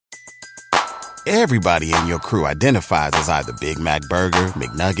Everybody in your crew identifies as either Big Mac Burger,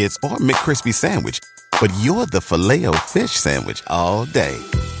 McNuggets, or McCrispy Sandwich. But you're the Filet-O-Fish Sandwich all day.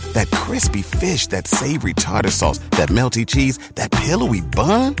 That crispy fish, that savory tartar sauce, that melty cheese, that pillowy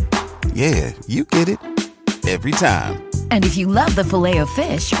bun. Yeah, you get it. Every time. And if you love the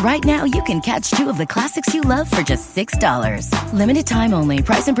Filet-O-Fish, right now you can catch 2 of the classics you love for just $6. Limited time only.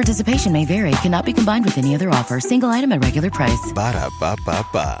 Price and participation may vary. Cannot be combined with any other offer. Single item at regular price.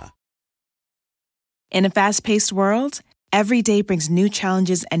 Ba-da-ba-ba-ba. In a fast-paced world, every day brings new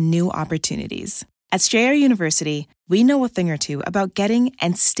challenges and new opportunities. At Strayer University, we know a thing or two about getting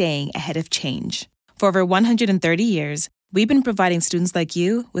and staying ahead of change. For over 130 years, we've been providing students like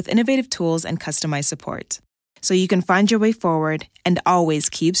you with innovative tools and customized support, so you can find your way forward and always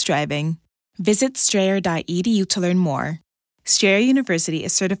keep striving. Visit strayer.edu to learn more. Strayer University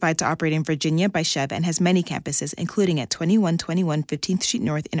is certified to operate in Virginia by Chev and has many campuses, including at 2121 15th Street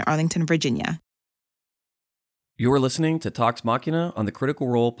North in Arlington, Virginia. You're listening to Talks Machina on the Critical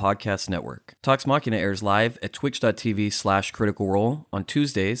Role Podcast Network. Talks Machina airs live at twitch.tv/Critical Role on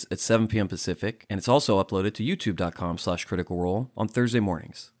Tuesdays at 7 p.m. Pacific, and it's also uploaded to youtube.com/Critical Role on Thursday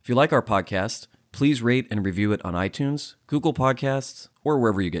mornings. If you like our podcast, please rate and review it on iTunes, Google Podcasts, or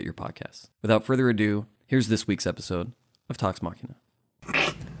wherever you get your podcasts. Without further ado, here's this week's episode of Talks Machina.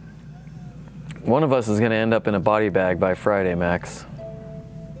 One of us is going to end up in a body bag by Friday, Max.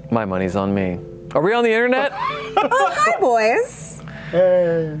 My money's on me. Are we on the internet? Oh, hi, boys.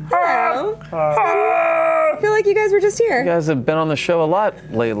 Hey. Hello. I feel like you guys were just here. You guys have been on the show a lot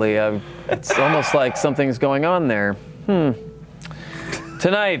lately. It's almost like something's going on there.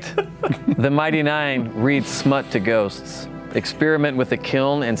 Tonight, the Mighty Nine read smut to ghosts, experiment with a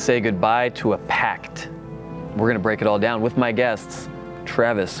kiln, and say goodbye to a pact. We're going to break it all down with my guests,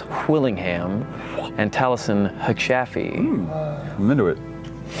 Travis Willingham and Taliesin Hakshafi. I'm into it.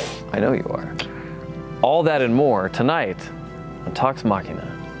 I know you are. All that and more tonight on Talks Machina.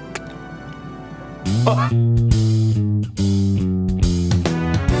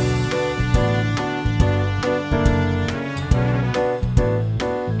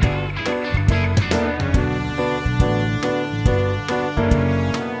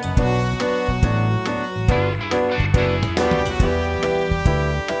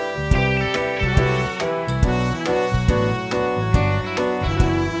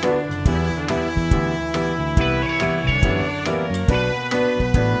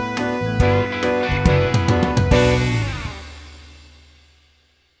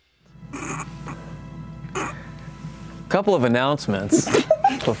 Couple of announcements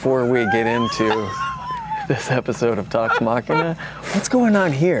before we get into this episode of Talks Machina. What's going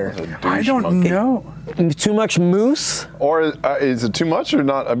on here? I don't know. Too much moose? Or is it too much or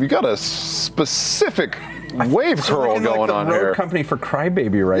not? You got a specific wave curl going on here. here. Road company for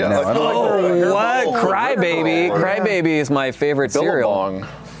Crybaby right now. What? Crybaby? Crybaby is my favorite cereal.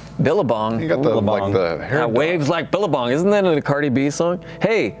 Billabong. You got the hair waves like Billabong. Isn't that a Cardi B song?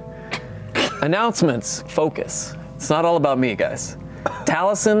 Hey, announcements. Focus. It's not all about me, guys.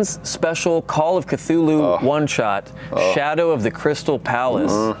 Taliesin's special Call of Cthulhu one-shot, Shadow of the Crystal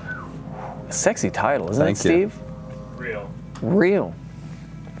Palace. Sexy title, isn't it, Steve? Real.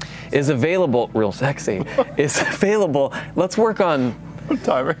 Is available, real sexy, is available, let's work on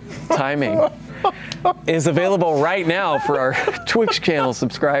timing. Is available right now for our Twitch channel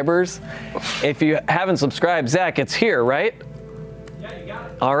subscribers. If you haven't subscribed, Zach, it's here, right? Yeah, you got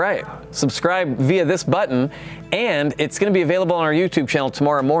it. All right. Subscribe via this button, and it's going to be available on our YouTube channel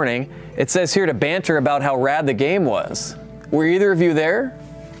tomorrow morning. It says here to banter about how rad the game was. Were either of you there?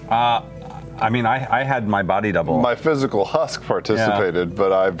 I mean, I had my body double. My physical husk participated,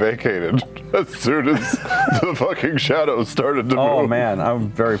 but I vacated as soon as the fucking shadows started to move. Oh man, I'm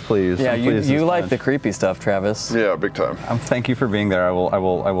very pleased. Yeah, you like the creepy stuff, Travis. Yeah, big time. Thank you for being there. I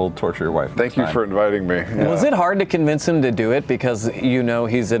will torture your wife. Thank you for inviting me. Yeah. Was it hard to convince him to do it because you know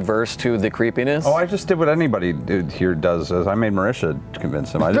he's adverse to the creepiness? Oh, I just did what anybody here does. I made Marisha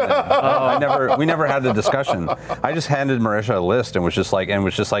convince him. We never had the discussion. I just handed Marisha a list and was just like,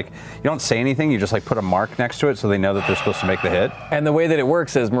 you don't say anything. You just like put a mark next to it so they know that they're supposed to make the hit. And the way that it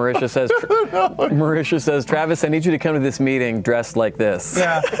works is Marisha says, Travis, I need you to come to this meeting dressed like this.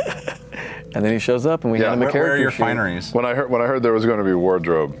 Yeah. And then he shows up and we hand him a character Where are your sheet. fineries? When I heard there was going to be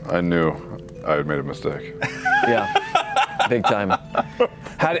wardrobe, I knew I had made a mistake. Yeah, big time.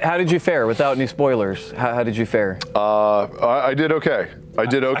 How did you fare without any spoilers? How did you fare? I did okay. I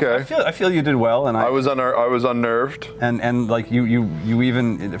did okay. I feel you did well, and I was unnerved. And like you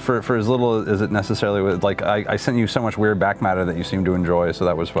even for as little as it necessarily was, like I sent you so much weird back matter that you seemed to enjoy, so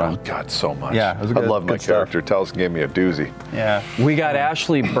that was fun. Oh God, so much. Yeah, it was I love my good stuff. character. Taliesin gave me a doozy. Yeah. We got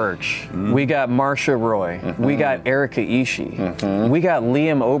Ashley Birch. We got Marsha Roy. We got Erica Ishii. We got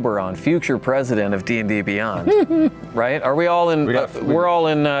Liam Oberon, future president of D&D Beyond. Right? Are we all in? We're all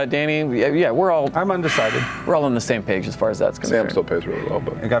in. Danny. Yeah, we're all. I'm undecided. We're all on the same page as far as that's concerned. Sam still pays really well,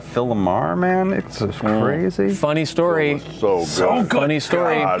 but I got Phil Lamar, man. It's just crazy. Funny story. so good. Funny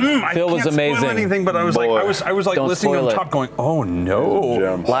story. Phil was I can't amazing. spoil anything, but I was Boy. like, I was like Don't listening spoil on it. top, going, oh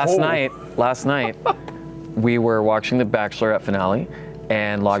no. Last night, we were watching the Bachelorette finale,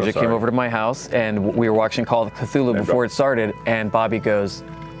 and Logic came over to my house, and we were watching Call of Cthulhu before it started, and Bobby goes,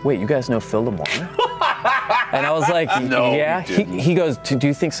 "Wait, you guys know Phil Lamar?" And I was like, No, "Yeah." he didn't. He goes, "Do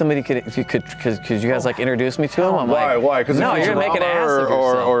you think somebody could you guys like introduce me to him?" I'm Why? like, Why? Because no, you're gonna make an ass of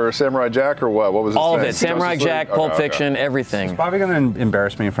yourself. or Samurai Jack or what? What was his All of name? it, Samurai Justice League? Jack, Pulp Okay. Fiction, everything. Bobby gonna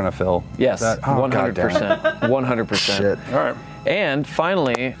embarrass me in front of Phil? Yes, God damn it. 100%, 100%. Shit. All right. And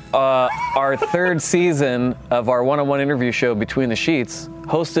finally, our third season of our one-on-one interview show, Between the Sheets,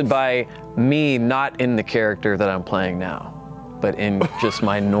 hosted by me, not in the character that I'm playing now, but in just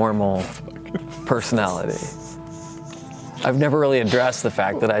my normal personality. I've never really addressed the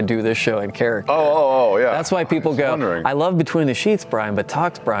fact that I do this show in character. Oh, yeah. That's why people go, wondering. I love Between the Sheets, Brian, but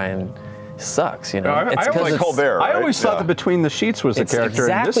Talks Brian sucks, you know? I It's 'cause like it's- Colbert. I Right? always thought Yeah. that Between the Sheets was the It's character,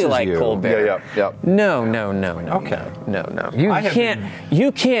 and this exactly is like you. Colbert. Yeah. No. Okay. No. I have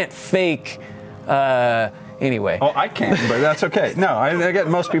You can't fake. Anyway. Oh, I can't, but that's okay. No, I get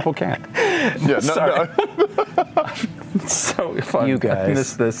most people can't. Yeah. Sorry. No. It's so fun. You guys. I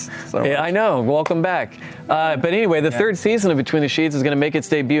miss this so Yeah, much. I know. Welcome back. But anyway, the third season of Between the Sheets is going to make its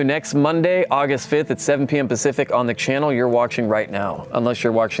debut next Monday, August 5th at 7 p.m. Pacific on the channel you're watching right now. Unless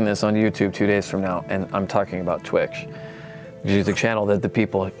you're watching this on YouTube 2 days from now, and I'm talking about Twitch, which is the channel that the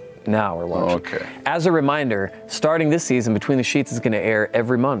people now are watching. Okay. As a reminder, starting this season, Between the Sheets is going to air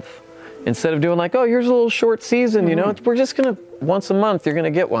every month. Instead of doing like, oh, here's a little short season, you know, we're just going to, once a month, you're going to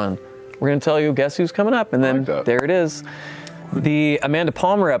get one. We're going to tell you, guess who's coming up, and then there it is. The Amanda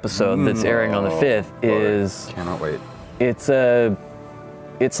Palmer episode that's airing on the 5th is Cannot wait. it's a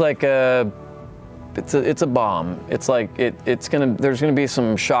bomb. It's like there's gonna be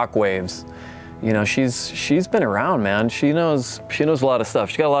some shock waves. You know, she's been around, man. She knows a lot of stuff.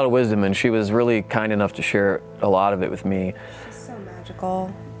 She's got a lot of wisdom, and she was really kind enough to share a lot of it with me. It's so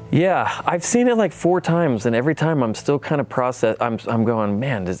magical. Yeah, I've seen it like 4 times, and every time I'm still kind of I'm going,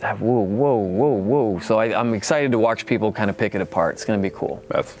 man, whoa. So I'm excited to watch people kind of pick it apart. It's going to be cool.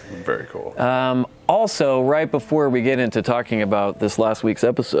 That's very cool. Also, right before we get into talking about this last week's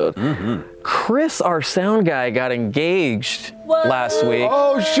episode, Chris, our sound guy, got engaged last week.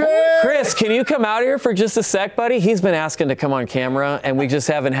 Oh shit! Chris, can you come out here for just a sec, buddy? He's been asking to come on camera, and we just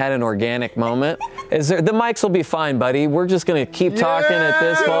haven't had an organic moment. The mics will be fine, buddy. We're just gonna keep talking at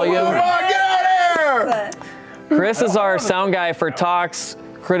this volume. Come on, get out of here! Chris is our sound guy for Talks,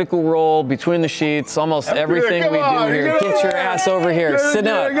 Critical Role, Between the Sheets, almost everything we do here. Get your ass over here. Sit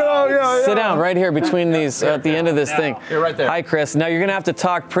down. Sit down right here between these, at the end of this thing. You're right there. Hi, Chris. Now you're going to have to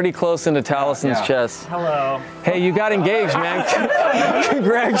talk pretty close into Talison's chest. Hello. Hey, you got engaged, man.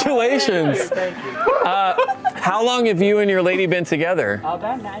 Congratulations. Thank you. How long have you and your lady been together?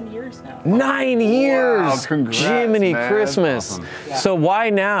 About 9 years now. 9 years. Wow, congrats, Jiminy man. Christmas. Awesome. So why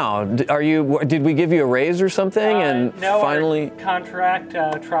now? Did we give you a raise or something? And no, finally. our contract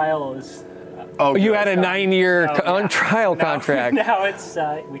trial is. Oh, You had a 9-year yeah. trial contract. Now it's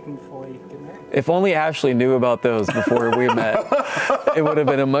we can fully get married. If only Ashley knew about those before we met, it would have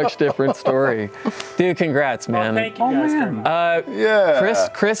been a much different story. Dude, congrats, man. Well, thank you guys for Yeah.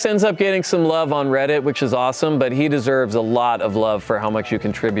 Chris ends up getting some love on Reddit, which is awesome, but he deserves a lot of love for how much you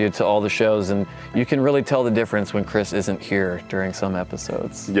contribute to all the shows, and you can really tell the difference when Chris isn't here during some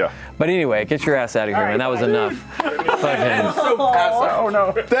episodes. Yeah. But anyway, get your ass out of here, man. That was enough. Fucking Oh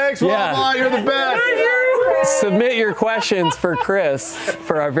no. Thanks, Yeah. Mama. You're the best. submit your questions for Chris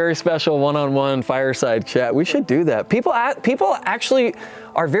for our very special one-on-one fireside chat. We should do that. People actually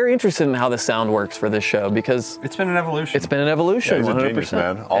are very interested in how the sound works for this show because It's been an evolution. it's been an evolution. He's a 100%. genius,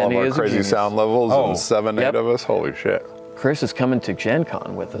 man. All And of he our is a crazy genius. sound levels Oh. and 7, 8 Yep. of us. Holy shit. Chris is coming to Gen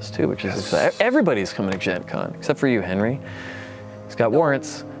Con with us too, which is exciting. Everybody's coming to Gen Con, except for you, Henry. He's got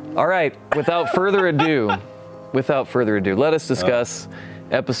warrants. All right, without further ado, let us discuss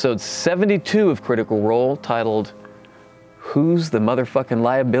episode 72 of Critical Role, titled, Who's the Motherfucking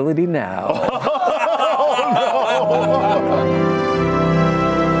Liability Now?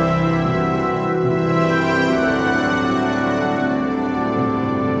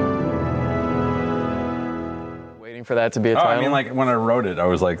 waiting for that to be a Oh, title? I mean, like when I wrote it, I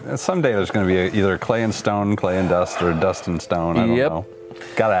was like, someday there's going to be either clay and stone, clay and dust, or dust and stone. I don't know.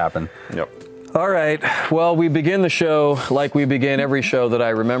 Gotta happen. Yep. All right. Well, we begin the show like we begin every show that I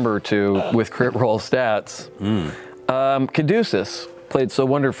remember to with crit roll stats. Caduceus, played so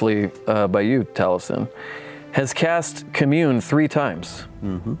wonderfully by you, Taliesin, has cast Commune 3 times.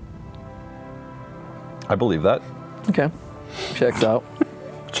 Mm-hmm. I believe that. Okay. Checks out.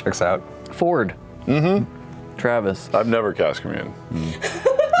 Checks out. Ford. Travis. I've never cast Commune.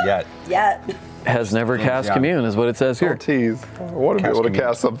 Yet. Has never cast yeah. Commune, is what it says here. Tease. I want to be able to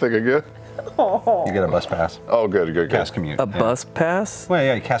cast something again. You get a bus pass. Oh, good. Cast commute. A bus pass? Well,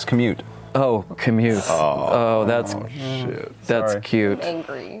 yeah, you cast commute. Oh, commute. Oh, that's Shit. that's Sorry. cute.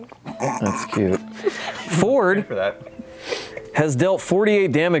 Angry. That's cute. Ford For that. has dealt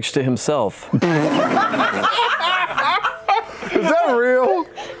 48 damage to himself. Is that real?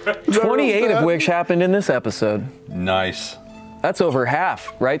 28 of which happened in this episode. Nice. That's over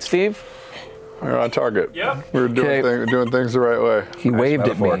half, right, Steve? We're on target. Yep. We're doing, Okay. doing things the right way. He waved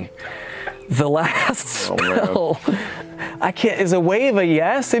metaphor. at me. The last Oh, man. spell. I can't. Is a wave a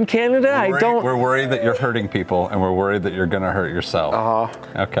yes in Canada? I don't. We're worried that you're hurting people, and we're worried that you're gonna hurt yourself.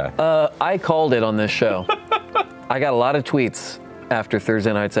 Okay. I called it on this show. I got a lot of tweets after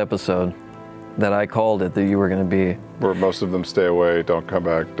Thursday night's episode that I called it that you were going to be. Where most of them stay away, don't come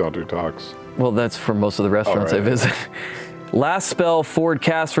back, don't do talks. Well, that's for most of the restaurants I right. visit. Last spell Ford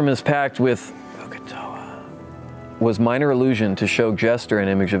cast from his pact with Okatoa was Minor Illusion to show Jester an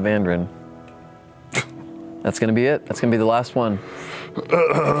image of Vandrin. That's going to be it. That's going to be the last one.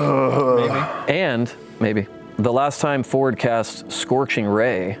 And maybe the last time Ford cast Scorching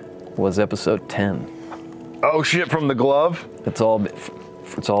Ray was episode 10. Oh shit, from the glove? It's all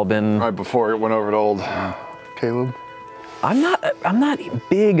been. Right before it went over to old Caleb. I'm not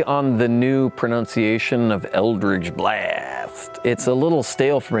big on the new pronunciation of Eldritch Blast. It's a little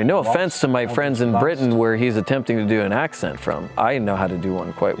stale for me. No offense to my friends in Britain where he's attempting to do an accent from. I know how to do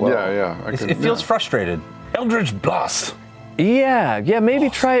one quite well. Yeah. It feels frustrated. Eldritch Blast. Yeah, maybe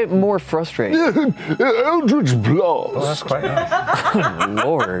try it more frustrating. Eldritch Blast. Oh, that's quite nice.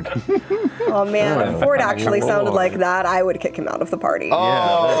 Lord. Oh man, if Ford actually sounded like that, I would kick him out of the party.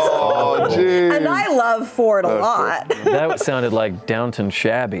 Oh, geez. And I love Ford a lot. That sounded like Downton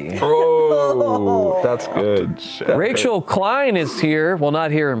Shabby. Oh, that's good. Rachel Klein is here. Well,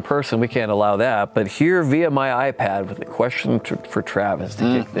 not here in person. We can't allow that. But here via my iPad with a question for Travis to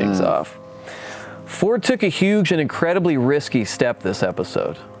kick things off. Ford took a huge and incredibly risky step this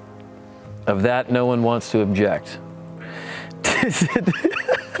episode. Of that, no one wants to object.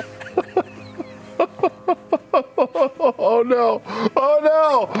 Oh no!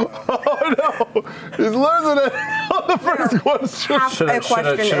 He's losing it on the first question. Half a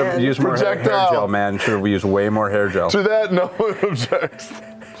question Should have in. used more hair Projectile. gel, man. Should have used way more hair gel. To that, no one objects.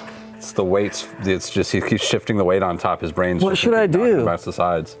 It's the weights. It's just he keeps shifting the weight on top. His brain's. What just should I knocking do? About the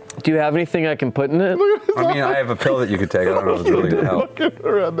sides. Do you have anything I can put in it? I mean, I have a pill that you could take. I don't know if it's really gonna help. Look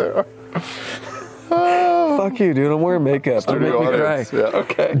around there. Fuck you, dude. I'm wearing makeup. Don't make me cry. Audience. Yeah,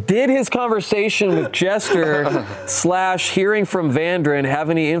 okay. Did his conversation with Jester / hearing from Vandrin have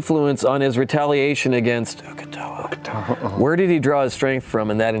any influence on his retaliation against Okatoa? Where did he draw his strength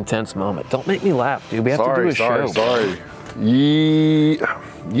from in that intense moment? Don't make me laugh, dude. We have to do a show. Sorry.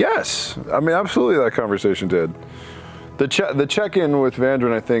 Yes. I mean, absolutely that conversation did. The check-in with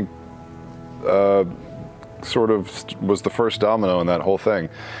Vandrin, I think, sort of was the first domino in that whole thing.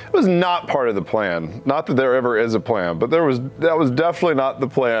 It was not part of the plan. Not that there ever is a plan, but that was definitely not the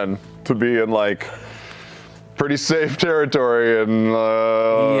plan to be in like pretty safe territory and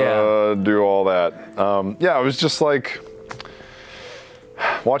do all that. It was just like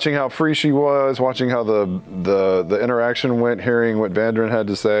watching how free she was, watching how the interaction went, hearing what Vandrin had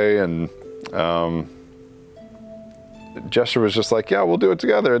to say, and Jester was just like, yeah, we'll do it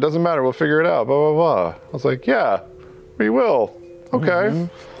together. It doesn't matter. We'll figure it out, blah, blah, blah. I was like, yeah, we will. Okay.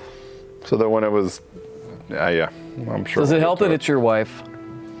 So then when it was, I'm sure. Does it help that it's your wife?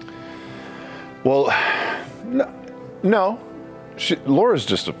 Well, no. Laura's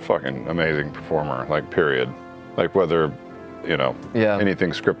just a fucking amazing performer, like, period. Like, whether,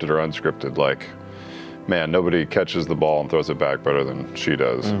 anything scripted or unscripted, like, man, nobody catches the ball and throws it back better than she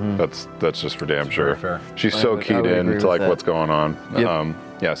does. That's just for damn sure. fair. She's so keyed in to like what's going on.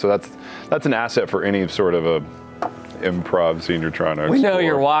 Yep. So that's an asset for any sort of a improv scene you're trying to We know explore.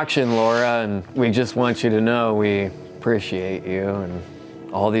 you're watching, Laura, and we just want you to know we appreciate you and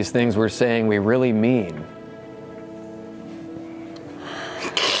all these things we're saying we really mean.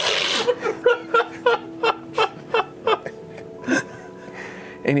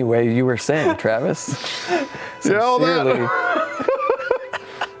 Anyway, you were saying, Travis. Yeah, all Sincerely. that.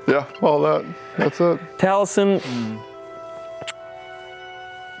 Yeah, all that. That's it. Taliesin,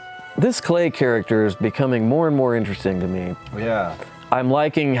 this Clay character is becoming more and more interesting to me. Yeah. I'm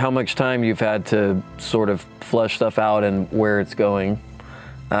liking how much time you've had to sort of flesh stuff out and where it's going.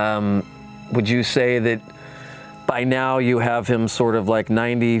 Would you say that by now you have him sort of like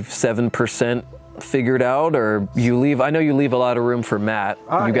 97% figured out, or you leave? I know you leave a lot of room for Matt.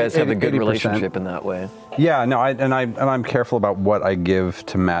 You guys have a good 80%. relationship in that way. Yeah, no, I'm careful about what I give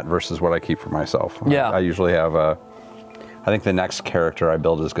to Matt versus what I keep for myself. Yeah. I usually have I think the next character I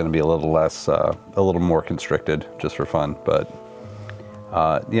build is going to be a little less, a little more constricted, just for fun. But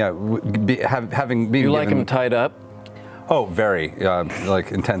yeah, having been You like him tied up? Oh, very,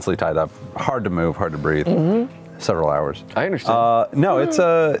 like intensely tied up, hard to move, hard to breathe. Several hours. I understand. No, it's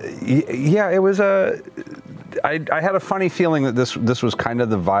yeah, it was I had a funny feeling that this was kind of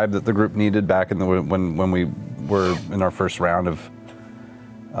the vibe that the group needed back in the when we were in our first round of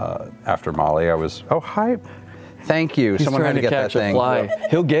after Molly. I was hi, thank you. He's Someone had trying to get catch that a thing. fly.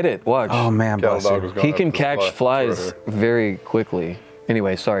 He'll get it. Watch. Oh man, bless you. He can catch flies very quickly.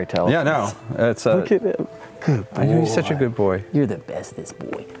 Anyway, sorry, Tal. Yeah, no, it's Look at him. Good boy. I know he's such a good boy. You're the bestest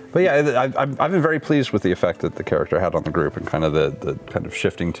boy. But yeah, I've been very pleased with the effect that the character had on the group and kind of the kind of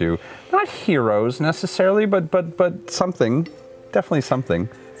shifting to not heroes necessarily, but something, definitely something.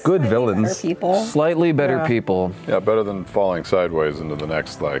 Good villains. People. Slightly better people. Yeah, better than falling sideways into the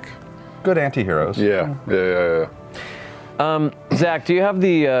next, like... Good anti-heroes. Yeah. Zach, do you have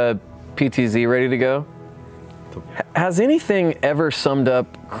the PTZ ready to go? Has anything ever summed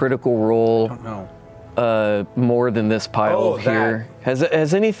up Critical Role more than this pile here?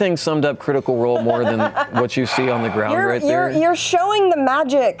 Has anything summed up Critical Role more than what you see on the ground right there? You're showing the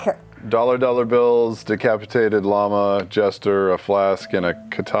magic. Dollar bills, decapitated llama, jester, a flask, and a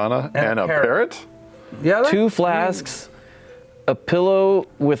katana, and a parrot? Yeah. 2 flasks, a pillow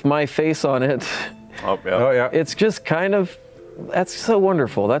with my face on it. Oh, yeah. Oh, yeah. It's just kind of, that's so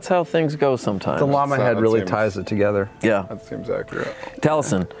wonderful. That's how things go sometimes. The llama head that really seems- ties it together. Yeah. That seems accurate.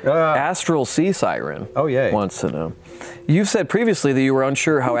 Taliesin, Astral Sea Siren wants to know. You've said previously that you were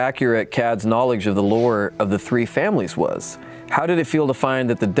unsure how accurate Cad's knowledge of the lore of the 3 families was. How did it feel to find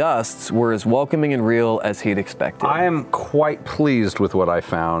that the Dusts were as welcoming and real as he'd expected? I am quite pleased with what I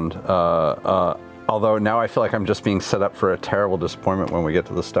found. Although now I feel like I'm just being set up for a terrible disappointment when we get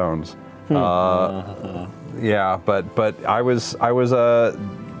to the stones. Yeah, but I was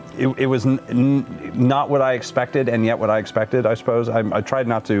it was not what I expected, and yet what I expected, I suppose. I tried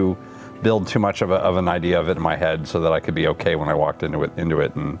not to build too much of an idea of it in my head so that I could be okay when I walked into it,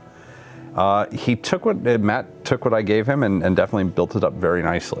 and he took Matt took what I gave him and definitely built it up very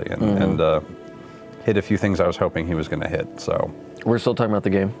nicely, and hit a few things I was hoping he was going to hit. So we're still talking about the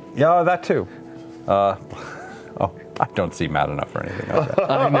game. Yeah, that too. I don't see Matt enough for anything like that.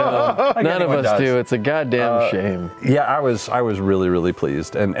 I know. None of us does. do. It's a goddamn shame. Yeah, I was really, really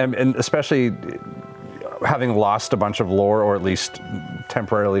pleased. And especially having lost a bunch of lore, or at least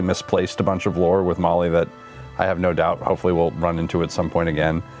temporarily misplaced a bunch of lore with Molly that I have no doubt hopefully we'll run into at some point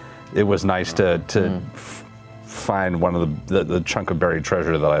again. It was nice to find one of the chunk of buried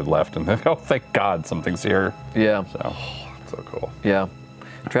treasure that I'd left and think, oh, thank God something's here. Yeah. So cool. Yeah.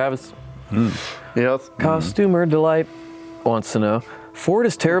 Travis? Yes. Costumer Delight wants to know, Ford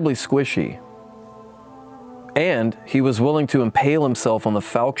is terribly squishy, and he was willing to impale himself on the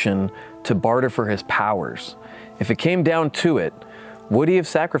falchion to barter for his powers. If it came down to it, would he have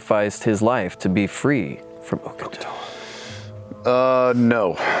sacrificed his life to be free from Okuto?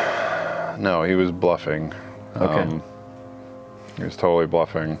 No, he was bluffing. Okay. He was totally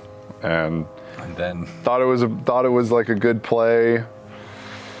bluffing, and then thought it was like a good play.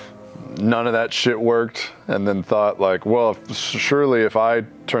 None of that shit worked, and then thought like, well, surely if I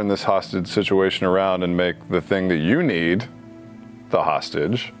turn this hostage situation around and make the thing that you need the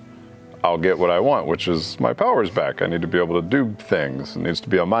hostage, I'll get what I want, which is my powers back. I need to be able to do things. It needs to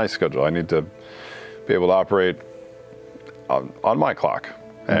be on my schedule. I need to be able to operate on my clock.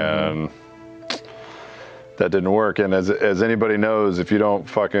 And that didn't work. And as anybody knows, if you don't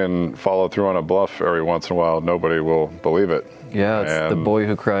fucking follow through on a bluff every once in a while, nobody will believe it. Yeah, it's the boy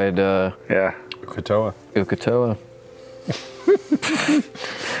who cried. Yeah. Ukutoa.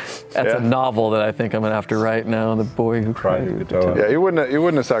 That's a novel that I think I'm gonna have to write now. The boy who cried Ukutoa. Yeah, he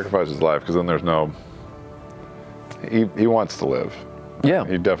wouldn't have sacrificed his life, because then there's no. He wants to live. Yeah.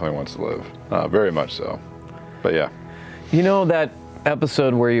 He definitely wants to live. Very much so. But yeah. You know that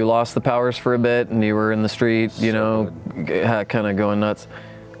episode where you lost the powers for a bit and you were in the street, kind of going nuts?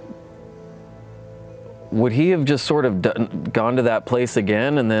 would he have just sort of gone to that place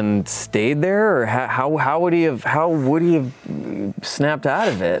again and then stayed there, or how would he have snapped out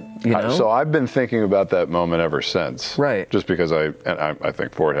of it? You know? So I've been thinking about that moment ever since. Right. Just because I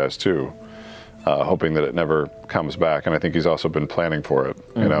think Ford has too, hoping that it never comes back, and I think he's also been planning for it.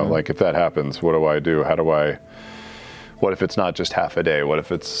 You know, like if that happens, what do I do? What if it's not just half a day? What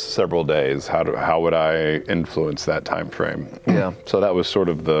if it's several days? How would I influence that time frame? Yeah. So that was sort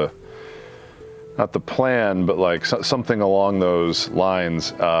of not the plan, but like something along those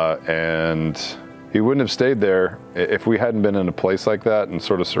lines. And he wouldn't have stayed there if we hadn't been in a place like that and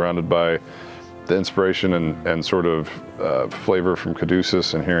sort of surrounded by the inspiration and sort of flavor from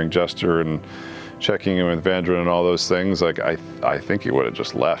Caduceus and hearing Jester and checking in with Vandrin and all those things. Like I think he would have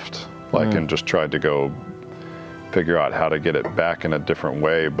just left, like, and just tried to go figure out how to get it back in a different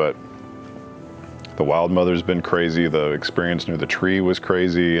way. But the Wild Mother's been crazy. The experience near the tree was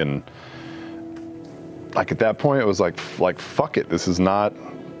crazy, and like at that point, it was like fuck it. This is not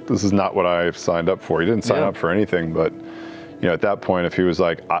what I signed up for. He didn't sign up for anything, but you know, at that point, if he was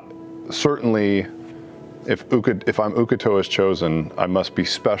like, certainly, if I'm Uk'otoa's chosen, I must be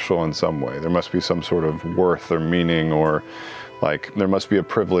special in some way. There must be some sort of worth or meaning, or like there must be a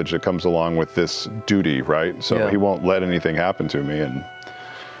privilege that comes along with this duty, right? So he won't let anything happen to me, and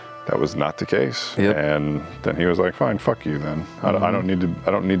that was not the case. Yep. And then he was like, "Fine, fuck you. Then I don't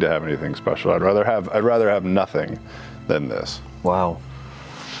need to have anything special. I'd rather have nothing than this." Wow.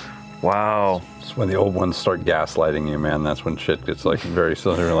 It's when the old ones start gaslighting you, man. That's when shit gets like very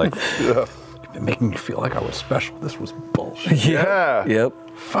silly. Like, you've been making me feel like I was special. This was bullshit. Yeah. Yep.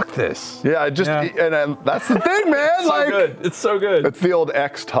 Fuck this. Yeah, and that's the thing, man. It's so good. It's so good. It's the old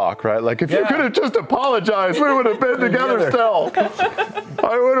ex talk, right? Like, if you could have just apologized, we would have been together still.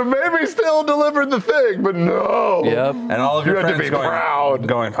 I would have maybe still delivered the thing, but no. Yep. And all of your You had friends to be proud.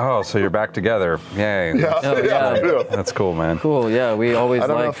 going, oh, so you're back together. Yay. Yeah. yeah. That's cool, man. Cool. Yeah, we always I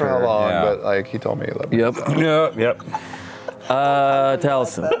don't know liked for her. how long, Yeah. but like he told me he loved me. Yep.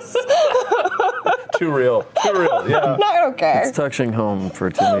 Taliesin. Too real. Yeah. Not okay. It's touching home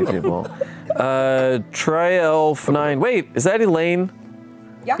for too many people. Trielf9. Wait, is that Elaine?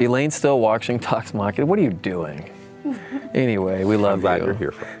 Yeah. Elaine's still watching Talks Machina. What are you doing? Anyway, we love I'm glad you. you're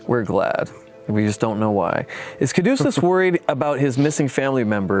here for us. We're glad. We just don't know why. Is Caduceus worried about his missing family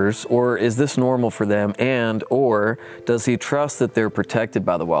members, or is this normal for them, or does he trust that they're protected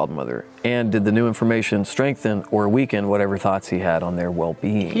by the Wild Mother? And did the new information strengthen or weaken whatever thoughts he had on their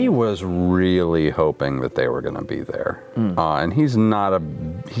well-being? He was really hoping that they were going to be there, and he's not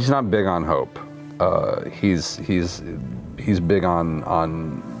big on hope. He's big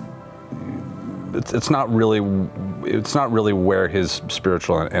on. It's not really where his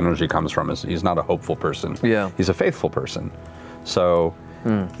spiritual energy comes from. He's not a hopeful person. Yeah. He's a faithful person. So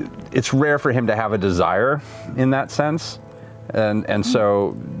it's rare for him to have a desire in that sense, and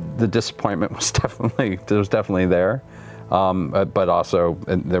so the disappointment was definitely there, but also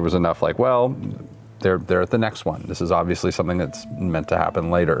there was enough like, well, they're at the next one. This is obviously something that's meant to happen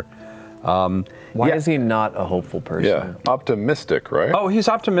later. Why is he not a hopeful person? Yeah, optimistic, right? Oh, he's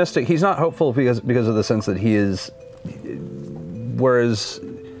optimistic. He's not hopeful because of the sense that he is. Whereas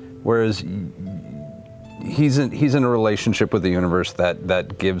he's in a relationship with the universe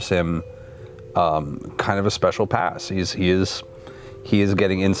that gives him kind of a special pass. He is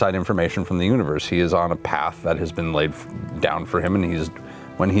getting inside information from the universe. He is on a path that has been laid down for him, and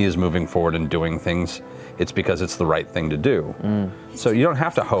when he is moving forward and doing things, it's because it's the right thing to do. So you don't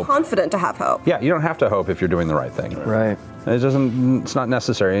have to hope. Confident to have hope. Yeah, you don't have to hope if you're doing the right thing. Right. It's not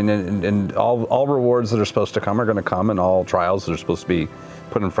necessary, and all rewards that are supposed to come are going to come, and all trials that are supposed to be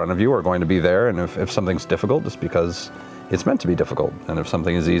put in front of you are going to be there. And if something's difficult, it's because it's meant to be difficult, and if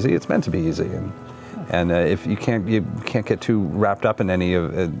something is easy, it's meant to be easy. And if you can't get too wrapped up in any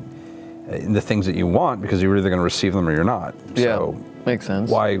of in the things that you want, because you're either going to receive them or you're not. Yeah, so makes sense.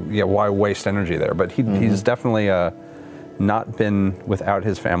 Why waste energy there? But he's definitely not been without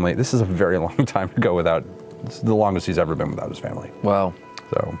his family. This is a very long time to go without. It's the longest he's ever been without his family. Wow.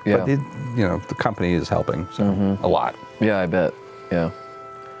 So, yeah. But the company is helping, so a lot. Yeah, I bet. Yeah.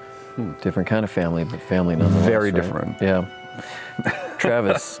 Different kind of family, but family nonetheless. Very right? different. Yeah.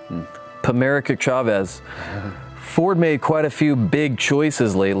 Travis, Pamerica Chavez. Ford made quite a few big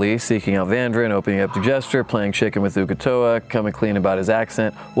choices lately, seeking out Vandrin, opening up to Jester, playing chicken with Uk'otoa, coming clean about his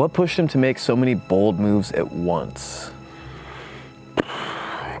accent. What pushed him to make so many bold moves at once?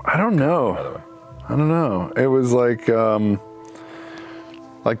 I don't know. It was like the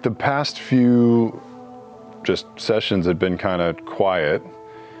past few just sessions had been kind of quiet,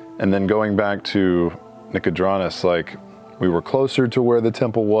 and then going back to Nicodranus, like we were closer to where the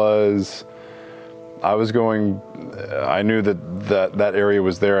temple was. I was going, I knew that area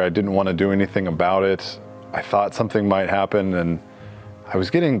was there. I didn't want to do anything about it. I thought something might happen, and I was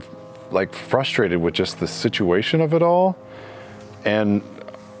getting like frustrated with just the situation of it all. And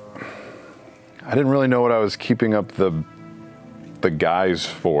I didn't really know what I was keeping up the guys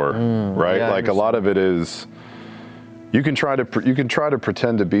for, right? Yeah, like a lot of it is, you can try to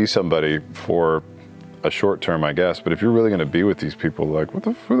pretend to be somebody for a short term, I guess, but if you're really going to be with these people, like,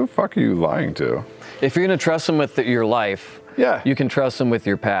 who the fuck are you lying to? If you're going to trust them with your life, yeah, you can trust them with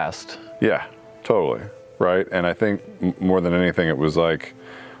your past. Yeah, totally, right? And I think more than anything, it was like,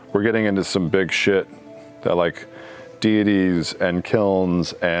 we're getting into some big shit that like deities and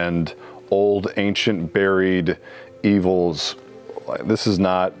kilns and old ancient buried evils. Like, this is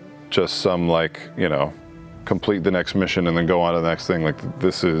not just some like, you know, complete the next mission and then go on to the next thing. Like,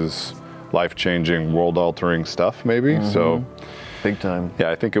 this is life-changing, world-altering stuff, maybe. So, big time.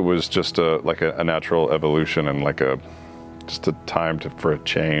 Yeah, I think it was just a natural evolution and like just a time for a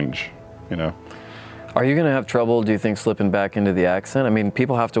change, you know. Are you going to have trouble, do you think, slipping back into the accent? I mean,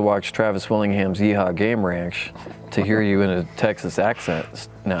 people have to watch Travis Willingham's Yeehaw Game Ranch to hear you in a Texas accent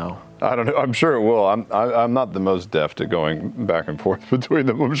now. I don't know. I'm sure it will. I'm not the most deft at going back and forth between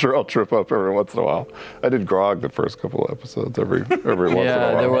them. I'm sure I'll trip up every once in a while. I did grog the first couple of episodes every once in a while.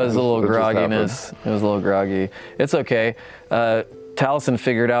 Yeah, there was a little grogginess. It was a little groggy. It's okay. Taliesin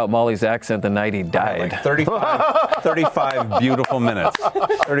figured out Molly's accent the night he died. Like 35 beautiful minutes.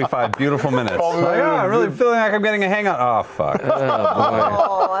 35 beautiful minutes. Like, I'm really feeling like I'm getting a hang on. Oh, fuck.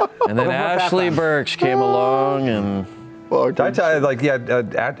 Oh, boy. And then Ashley Birch came along and... Ashley like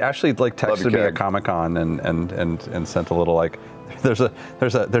texted me at Comic-Con and sent a little like, there's a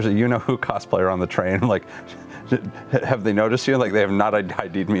you know who cosplayer on the train. Like, have they noticed you? Like, they have not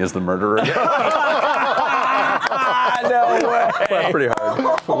ID'd me as the murderer. No way. That's pretty hard.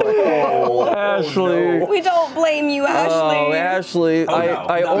 Ashley. No. We don't blame you, Ashley. Oh, Ashley.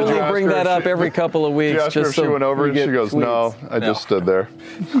 I only bring that up every couple of weeks. You asked her if she went over and she goes, no, I just stood there.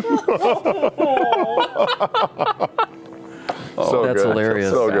 So that's good. Hilarious.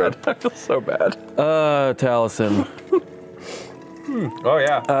 So good. I feel so bad. Taliesin. Oh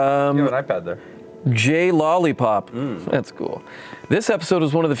yeah. You have an iPad there. J Lollipop. That's cool. This episode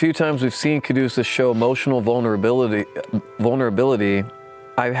is one of the few times we've seen Caduceus show emotional vulnerability.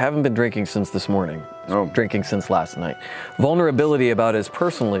 I haven't been drinking since this morning. Drinking since last night. Vulnerability about his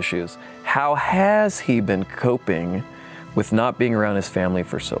personal issues. How has he been coping with not being around his family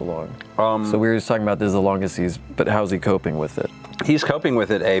for so long? So we were just talking about this is the longest but how's he coping with it? He's coping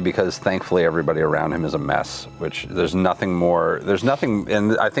with it, because thankfully everybody around him is a mess, which there's nothing,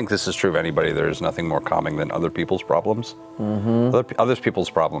 and I think this is true of anybody, there's nothing more calming than other people's problems. Other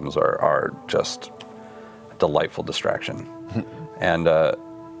people's problems are just a delightful distraction. and a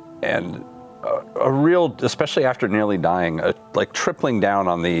real, especially after nearly dying, like tripling down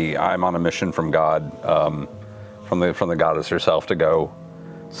on I'm on a mission from God, from the goddess herself to go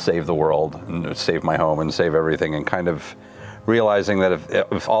save the world and save my home and save everything, and kind of realizing that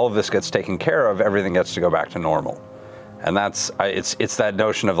if all of this gets taken care of, everything gets to go back to normal. And it's that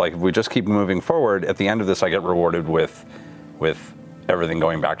notion of like, if we just keep moving forward, at the end of this I get rewarded with everything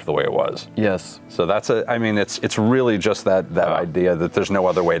going back to the way it was. Yes. So it's really just that idea that there's no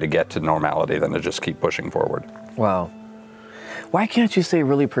other way to get to normality than to just keep pushing forward. Wow. Why can't you say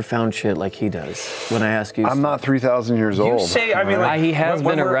really profound shit like he does when I ask you? I'm not 3,000 years old. You say, he has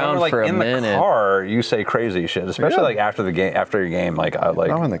been around for a minute. In the car, you say crazy shit, especially like after your game.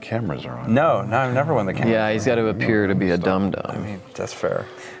 Not when the cameras are on. No, never when the cameras. Yeah, he's got to appear to be a dum-dum. I mean, that's fair.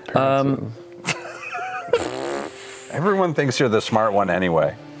 Everyone thinks you're the smart one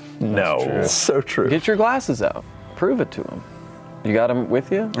anyway. No, it's so true. Get your glasses out. Prove it to him. You got them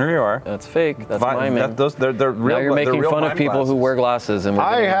with you? There you are. That's fake. That's miming. They're real. Now you're making fun of people who wear glasses. And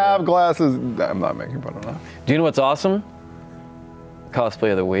I have glasses. I'm not making fun of them. Do you know what's awesome?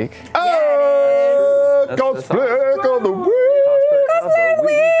 Cosplay of the week. Oh, cosplay of the week.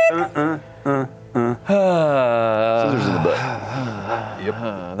 Scissors in the butt. Yep.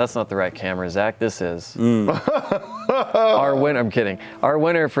 That's not the right camera, Zach. This is. Our winner. I'm kidding. Our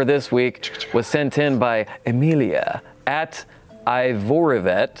winner for this week was sent in by Emilia at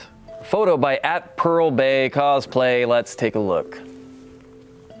Ivorivet. Photo by at Pearl Bay Cosplay. Let's take a look.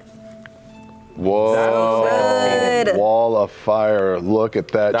 Whoa. Wall of fire. Look at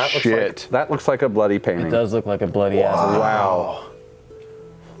that shit. That looks like a bloody painting. It does look like a bloody ass. Wow.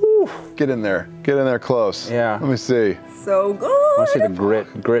 Whew. Get in there. Get in there close. Yeah. Let me see. So good. I want to see the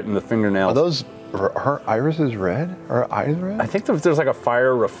grit in the fingernails. Are those her iris is red? Are her eyes red? I think there's like a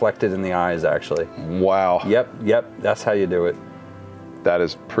fire reflected in the eyes, actually. Wow. Yep. That's how you do it. That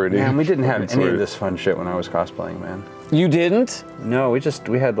is pretty. Man, we didn't have any sweet. of this fun shit when I was cosplaying, man. You didn't? No, we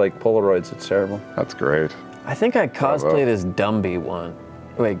had like Polaroids. It's terrible. That's great. I think I cosplayed as Dumby one.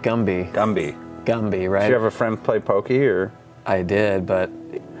 Wait, Gumby. Gumby, right? Did you have a friend play Pokey or? I did, but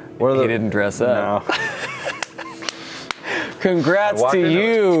he didn't dress up. No. Congrats to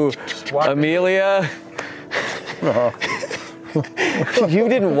you, Amelia. You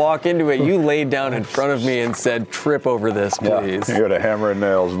didn't walk into it. You laid down in front of me and said, "Trip over this, please." You got a hammer and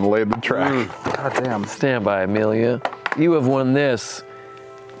nails and laid the track. God damn. Stand by, Amelia. You have won this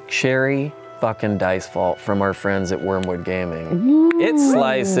cherry fucking dice vault from our friends at Wormwood Gaming. It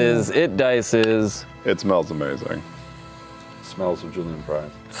slices, it dices. It smells amazing. Smells of Julian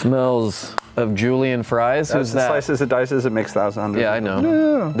fries. Smells of Julian fries. Who's that? Slices, it dices, it makes thousands. Yeah, I know.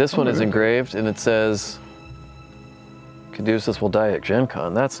 Yeah. This one is engraved and it says, Caduceus will die at Gen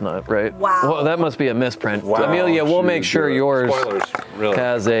Con. That's not right. Wow. Well, that must be a misprint. Wow. Amelia, we'll make sure yours Spoilers, really.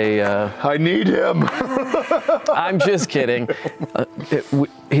 has a... I need him. I'm just kidding.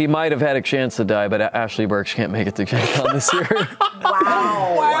 He might have had a chance to die, but Ashley Burks can't make it to Gen Con this year.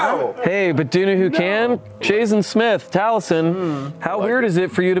 Wow. Hey, but do you know who can? Chazen Smith, Taliesin. How weird is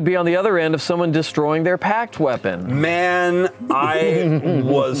it for you to be on the other end of someone destroying their packed weapon? Man, I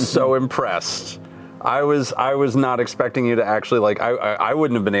was so impressed. I was not expecting you to actually I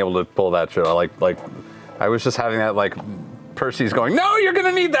wouldn't have been able to pull that shit. I was just having that Percy's going, no, you're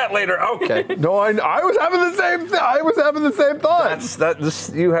gonna need that later. Okay. No, I was having the same. I was having the same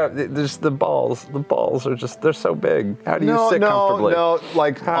thought. You have just the balls. The balls are just they're so big. How do you sit comfortably? No.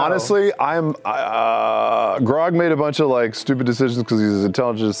 Honestly, Grog made a bunch of stupid decisions because he's as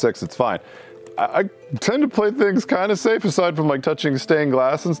intelligent as 6. It's fine. I tend to play things kind of safe aside from touching stained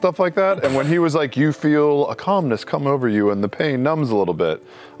glass and stuff like that. And when he was like, you feel a calmness come over you and the pain numbs a little bit,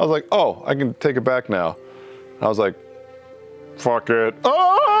 I was like, oh, I can take it back now. I was like, fuck it.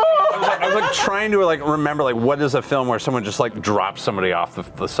 Oh! I was trying to remember what is a film where someone just drops somebody off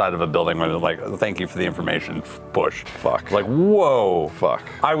the side of a building where they're like, thank you for the information, push. Fuck. Whoa. Fuck.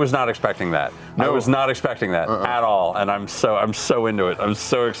 I was not expecting that. No. I was not expecting that at all, and I'm so into it. I'm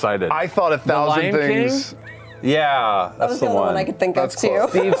so excited. I thought 1,000 things. King? Yeah, That was the only one I could think of too.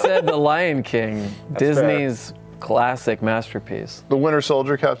 Steve said The Lion King, Disney's classic masterpiece. The Winter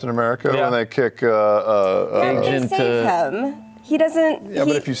Soldier, Captain America, when they kick They save him. He doesn't. Yeah,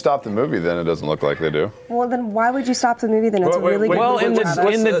 but if you stop the movie, then it doesn't look like they do. Well, then why would you stop the movie? Then it's really good. Well, in the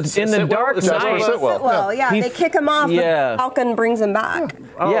Dark Knight, they kick him off. Yeah. But Falcon brings him back.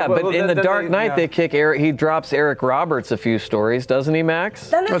 But in the Dark Knight, they kick Eric. He drops Eric Roberts a few stories, doesn't he,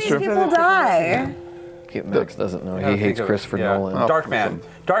 Max? None of these people die. Max doesn't know. He hates Christopher Nolan.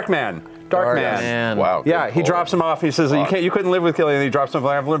 Darkman. Wow. Yeah, he drops him off. He says, you couldn't live with Killian. He drops him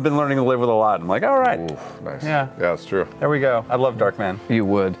off. I've been learning to live with a lot. I'm like, all right. Ooh, nice. Yeah, that's true. There we go. I love Darkman. You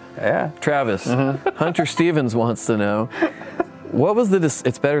would. Yeah. Travis, Hunter Stevens wants to know, what was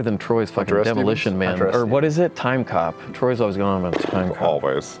it's better than Troy's fucking Demolition Man. Or what is it? Time Cop. Troy's always going on about Time Cop.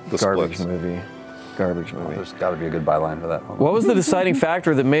 Always. The Garbage splits. movie. Garbage movie. There's got to be a good byline for that one. What was the deciding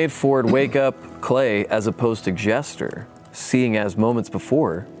factor that made Ford wake up Clay as opposed to Jester, seeing as moments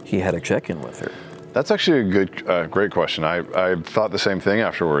before he had a check-in with her? That's actually a great question. I thought the same thing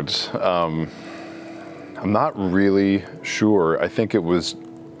afterwards. I'm not really sure. I think it was.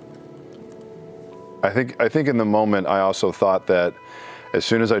 I think in the moment I also thought that as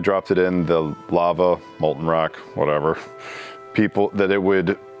soon as I dropped it in the lava, molten rock, whatever,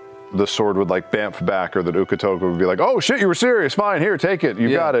 the sword would bamf back, or that Ukatoka would be like, oh shit, you were serious, fine, here, take it, you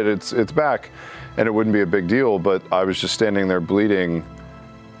got it, it's back. And it wouldn't be a big deal, but I was just standing there bleeding.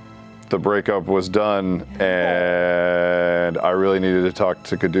 The breakup was done, and I really needed to talk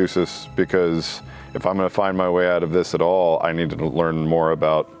to Caduceus, because if I'm going to find my way out of this at all, I needed to learn more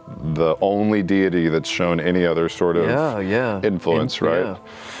about the only deity that's shown any other sort of influence, right?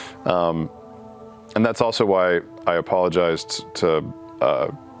 Yeah. And that's also why I apologized to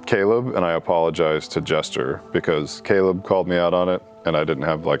Caleb, and I apologized to Jester, because Caleb called me out on it, and I didn't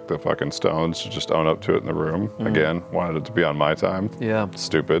have the fucking stones to just own up to it in the room. Again, wanted it to be on my time. Yeah.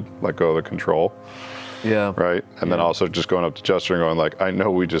 Stupid. Let go of the control. Yeah. Right? And then also just going up to Jester and going I know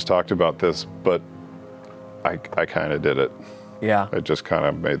we just talked about this, but I kind of did it. Yeah. I just kind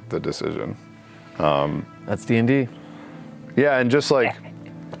of made the decision. That's D&D. Yeah, and just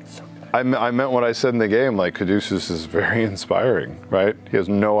I meant what I said in the game. Caduceus is very inspiring, right? He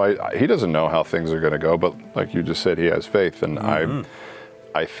doesn't know how things are going to go, but like you just said, he has faith, and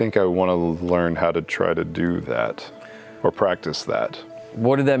I think I want to learn how to try to do that, or practice that.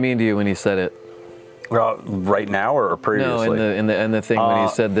 What did that mean to you when he said it? Well, right now or previously? No, in the thing when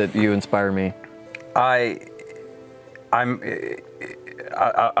he said that you inspire me.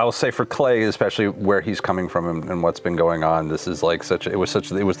 I'll say for Clay, especially where he's coming from and what's been going on, this is like it was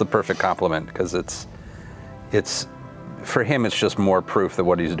the perfect compliment, because it's for him, it's just more proof that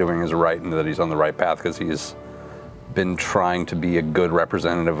what he's doing is right and that he's on the right path, because he's been trying to be a good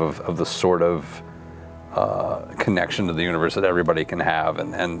representative of the sort of connection to the universe that everybody can have,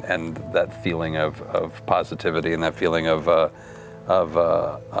 and that feeling of positivity and that feeling of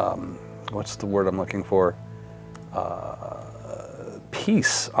what's the word I'm looking for?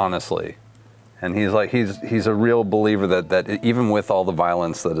 Peace, honestly. And he's a real believer that even with all the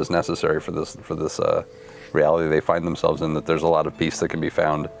violence that is necessary for this reality they find themselves in, that there's a lot of peace that can be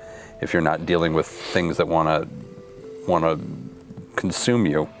found if you're not dealing with things that want to consume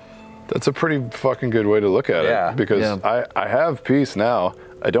you. That's a pretty fucking good way to look at it, because I have peace now.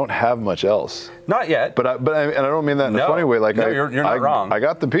 I don't have much else. Not yet. But I don't mean that in a funny way. Like, you're not wrong. I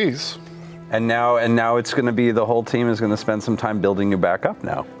got the peace. And now it's going to be, the whole team is going to spend some time building you back up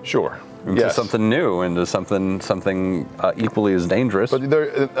now. Sure. Into something new, into something equally as dangerous. But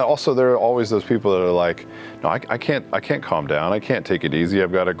there are always those people that are like, no, I can't calm down. I can't take it easy.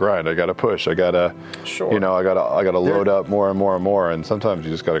 I've got to grind. I got to push. I got to, I got to load up more and more and more. And sometimes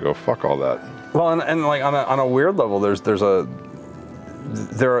you just got to go fuck all that. Well, and like on a weird level, there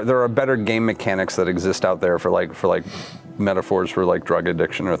are better game mechanics that exist out there for like metaphors for like drug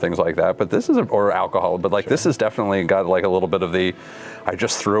addiction or things like that. But this is or alcohol. But like this has definitely got like a little bit of the, I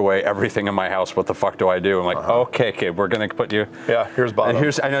just threw away everything in my house. What the fuck do I do? I'm like, okay, kid, we're gonna put you. Yeah, here's bottom.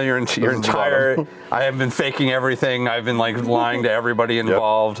 And I know your entire. I have been faking everything. I've been like lying to everybody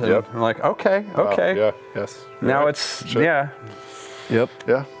involved. Yep. And I'm like, okay. Yeah. Yes. Now right. it's Shit. yeah. Yep.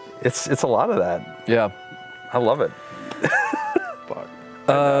 Yeah. It's a lot of that. Yeah. I love it.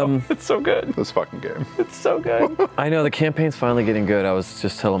 It's so good. This fucking game. It's so good. I know, the campaign's finally getting good. I was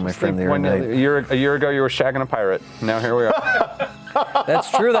just telling my friend the other night. A year ago, you were shagging a pirate. Now here we are.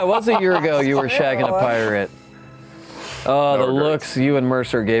 That's true. That was a year ago. You were shagging a pirate. Oh, the looks you and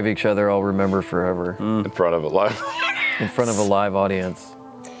Mercer gave each other, I'll remember forever. In front of a live. In front of a live audience.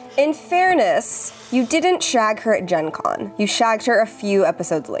 In fairness, you didn't shag her at Gen Con. You shagged her a few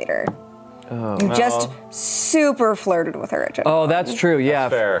episodes later. You just super flirted with her at Gen Con. Oh, that's true. Yeah.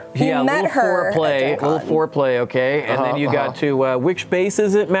 That's fair. Yeah, You met her at Gen Con. little foreplay, okay, and then you got to which base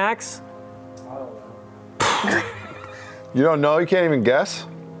is it, Max? You don't know? You can't even guess?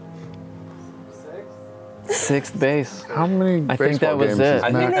 Sixth base. How many I think that was games it.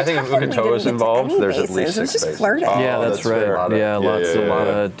 I think if Ukatoa is involved, there's at least 6 It's just bases. flirting. Yeah, that's right. fair. Yeah, lots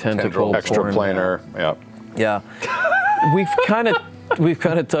of tentacle Extra porn. planar. Yeah. Yeah. We've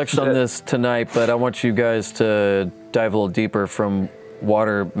kind of touched on this tonight, but I want you guys to dive a little deeper from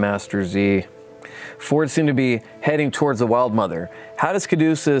Water Master Z. Ford seemed to be heading towards the Wild Mother. How does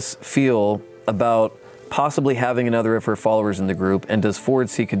Caduceus feel about possibly having another of her followers in the group, and does Ford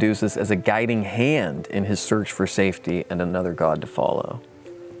see Caduceus as a guiding hand in his search for safety and another god to follow?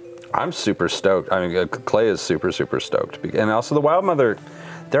 I'm super stoked. I mean, Clay is super, super stoked. And also the Wild Mother,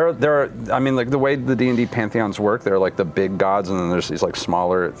 there are, I mean, like the way the D&D pantheons work, they're like the big gods, and then there's these like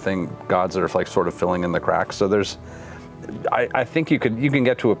smaller gods that are like sort of filling in the cracks. So there's, I think you can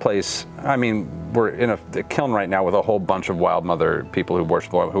get to a place. I mean, we're in a kiln right now with a whole bunch of Wild Mother people who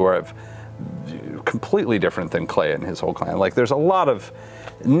worship who are completely different than Clay and his whole clan. Like there's a lot of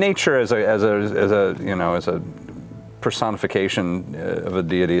nature as a personification of a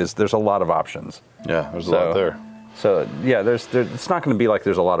deity. There's a lot of options. Yeah, there's a lot there. So yeah, it's not going to be like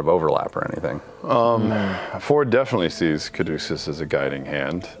there's a lot of overlap or anything. Ford definitely sees Caduceus as a guiding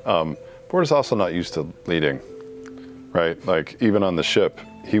hand. Ford is also not used to leading, right? Like even on the ship,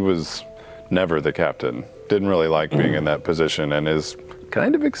 he was never the captain. Didn't really like being in that position, and is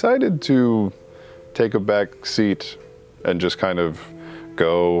kind of excited to take a back seat and just kind of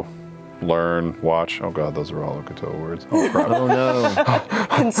go, learn, watch. Oh God, those are all Ukatoa words. Oh crap. Oh no.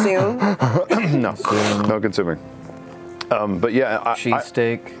 Consume. No consuming. But yeah,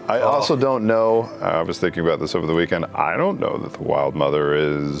 Cheesesteak. I also don't know. I was thinking about this over the weekend. I don't know that the Wild Mother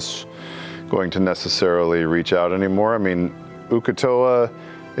is going to necessarily reach out anymore. I mean, Ukatoa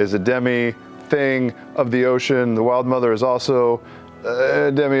is a demi thing of the ocean. The Wild Mother is also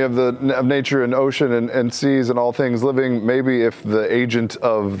a demi of nature and ocean and seas and all things living. Maybe if the agent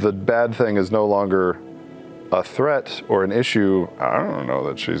of the bad thing is no longer a threat or an issue, I don't know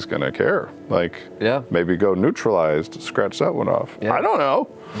that she's gonna care. Like, maybe go neutralized, scratch that one off. Yeah. I don't know.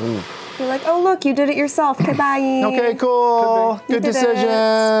 You're like, oh look, you did it yourself. Okay, bye. Okay, cool. Good decision.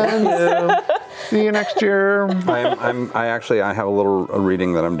 See you next year. I have a little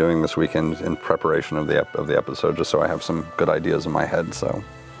reading that I'm doing this weekend in preparation of the episode, just so I have some good ideas in my head. So.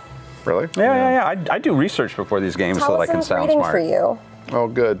 Really? Yeah. I do research before these games so that I can sound smart. For you. Oh,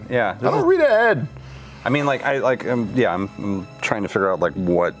 good. Yeah. I don't read ahead. I mean, I'm trying to figure out like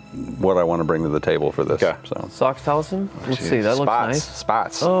what I want to bring to the table for this. Okay. So Socks Tallison? Let's see, that looks nice.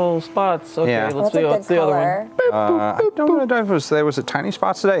 Spots. Oh, spots. Okay, Yeah. let's see what's the other one. I don't know if was it tiny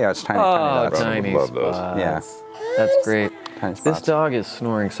spots today? Yeah, it's tiny. Oh, Tiny. tiny Love those. spots. Yeah. That's great. Tiny This spots. dog is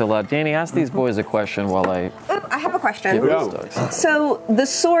snoring so loud. Danny, ask these boys a question while I Oh, I have a question. give these dogs. So the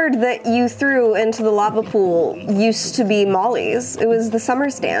sword that you threw into the lava pool used to be Molly's. It was the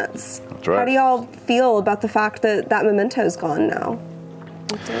summer's dance. That's right. How do y'all feel about the fact that that memento's gone now?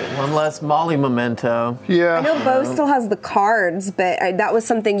 One less Molly memento. Yeah. I know Bo still has the cards, but that was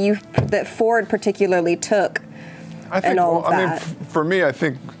something that Ford particularly took. I think. and all of I mean, that. for me, I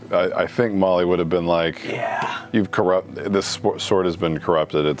think Molly would have been like, "Yeah, this sword has been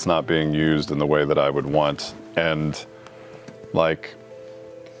corrupted. It's not being used in the way that I would want, and like,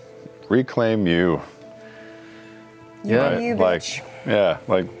 reclaim you." Yeah. You Like, bitch. yeah,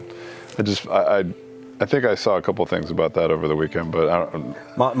 like, I think I saw a couple things about that over the weekend, but I don't.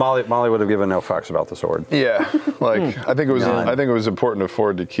 Molly would have given no fucks about the sword. Yeah, like I think it was. None. I think it was important to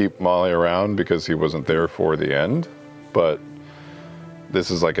Ford to keep Molly around because he wasn't there for the end, but this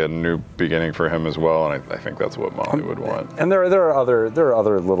is like a new beginning for him as well, and I think that's what Molly would want. And there are other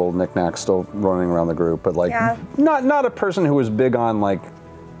little knickknacks still running around the group, but like Yeah. not a person who was big on like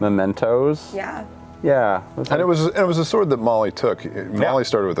mementos. Yeah. Yeah. And it was a sword that Molly took. Molly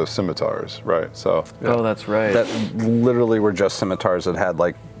started with those scimitars, right? So Oh, that's right. that literally were just scimitars that had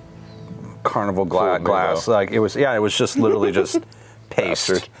like carnival glass. Like it was just literally just paste.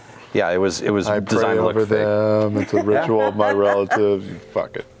 Bastard. Yeah, it was I pray designed to look over fake. them. It's a ritual of my relatives.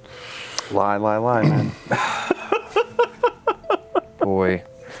 Fuck it. Lie, man. Boy.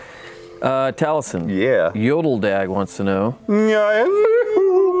 Taliesin. Yeah. Yodeldag wants to know.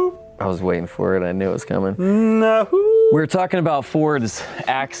 I was waiting for it. I knew it was coming. No. We were talking about Ford's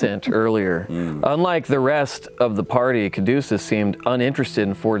accent earlier. Unlike the rest of the party, Caduceus seemed uninterested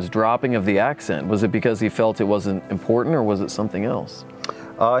in Ford's dropping of the accent. Was it because he felt it wasn't important, or was it something else?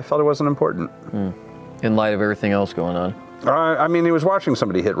 I felt it wasn't important. In light of everything else going on. I mean, he was watching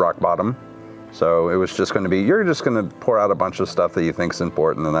somebody hit rock bottom. So it was just going to be, you're just going to pour out a bunch of stuff that you think is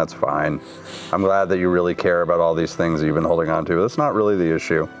important, and that's fine. I'm glad that you really care about all these things that you've been holding on to. That's not really the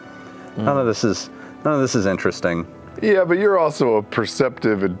issue. None of this is interesting. Yeah, but you're also a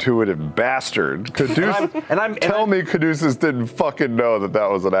perceptive, intuitive bastard. Tell me Caduceus didn't fucking know that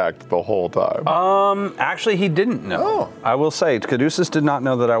was an act the whole time. Actually, he didn't know. Oh. I will say, Caduceus did not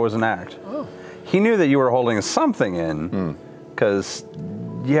know that I was an act. Oh. He knew that you were holding something in, because,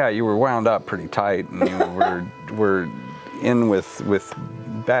 yeah, you were wound up pretty tight, and you were in with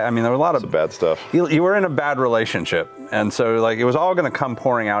bad. I mean, there were a lot of bad stuff. You were in a bad relationship, and so like it was all going to come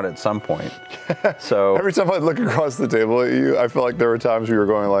pouring out at some point. So every time I look across the table at you, I feel like there were times where you were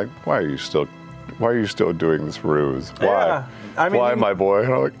going like, "Why are you still doing this ruse? Why? Yeah. I mean, why, my boy?"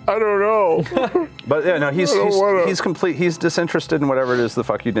 And I'm like, "I don't know." But yeah, no, he's complete. He's disinterested in whatever it is the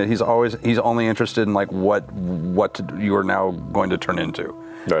fuck you did. He's only interested in like what you are now going to turn into.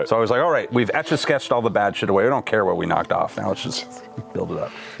 Right. So I was like, all right, we've etch-a-sketched all the bad shit away. We don't care what we knocked off. Now let's just build it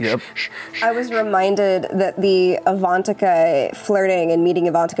up. Yep. I was reminded that the Avantika flirting and meeting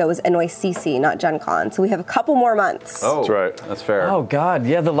Avantika was NYCC, not Gen Con. So we have a couple more months. Oh, that's right. That's fair. Oh, God.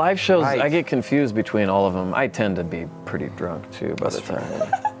 Yeah, the live shows, Right. I get confused between all of them. I tend to be pretty drunk, too, by the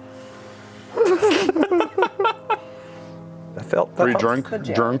time. Pretty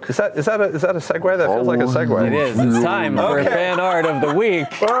drunk. Is that a segue? That feels like a segue. It is. It's time for fan art of the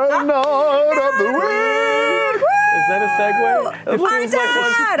week. Fan art of the week. Is that a segue? It feels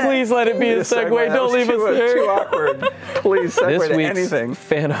like one. Please let it be a segue. That Don't was leave us there. Too awkward. Please segue This to week's anything.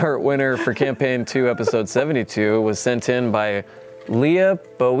 fan art winner for Campaign 2, Episode 72 was sent in by Leah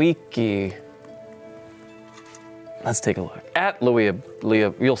Bowicki. Let's take a look. At Leah,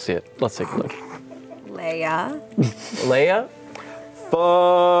 you'll see it. Let's take a look. Leia?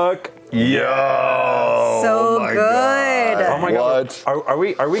 Fuck. Yo. So good. Oh my God. Are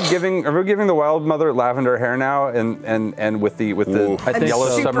we giving the wild mother lavender hair now and with the I think yellow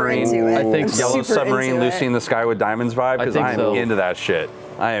so. submarine? Super into it. I think Yellow Super submarine into Lucy in the Sky with Diamonds vibe, because think I'm so. into that shit.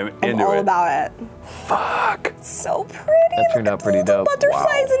 I am I'm into all it. about it. Fuck. So pretty. That turned out pretty dope.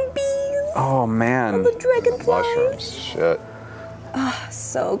 Butterflies and bees. Oh man. The dragonflies. Mushrooms. Shit.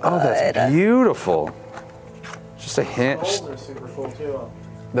 So good. Oh, that's beautiful. Just a hint. They're super cool too.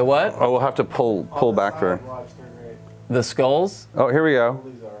 The what? Oh, we'll have to pull back for. The skulls? Oh, here we go.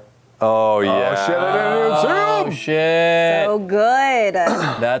 Oh yeah. Oh shit! I didn't even see Oh, him. shit. So good.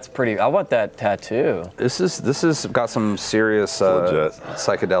 That's pretty. I want that tattoo. This is got some serious legit.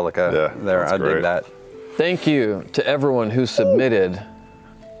 psychedelica Yeah, there. that's I great. dig that. Thank you to everyone who submitted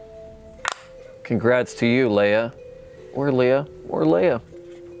Congrats to you, Leia. Or Leah. Or Leia.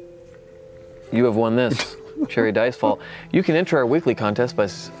 You have won this. Cherry Dice Fall. You can enter our weekly contest by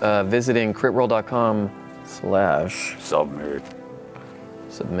visiting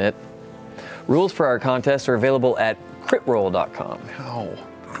critroll.com/submit. Rules for our contest are available at critroll.com. Ow.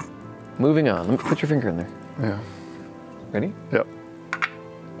 Moving on. Let me put your finger in there. Yeah. Ready? Yep.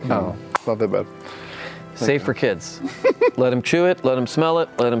 Oh. It's not that bad. Safe for kids. Let them chew it, let them smell it,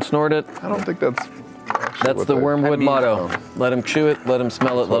 let them snort it. I don't think that's That's the Wormwood motto. Let them chew it, let them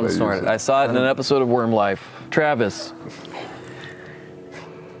smell it, let them snort it. I saw it in an episode of Worm Life. Travis.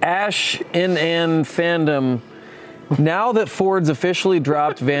 Ash in an fandom. Now that Ford's officially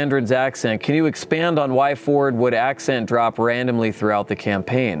dropped Vandred's accent, can you expand on why Ford would accent drop randomly throughout the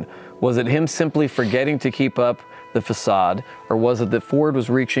campaign? Was it him simply forgetting to keep up the facade, or was it that Ford was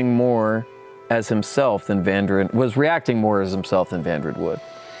reaching more as himself than Vandred was reacting more as himself than Vandred would?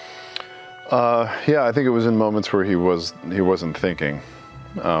 Yeah, I think it was in moments where he wasn't thinking,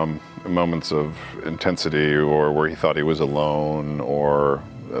 moments of intensity, or where he thought he was alone, or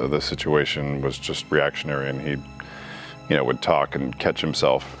the situation was just reactionary, and he, would talk and catch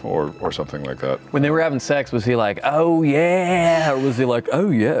himself, or something like that. When they were having sex, was he like, "Oh yeah," or was he like, "Oh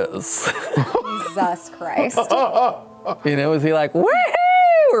yes"? Jesus Christ. Was he like,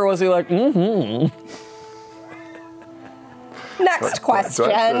 "Woohoo," or was he like, "Mm-hmm"? Next question.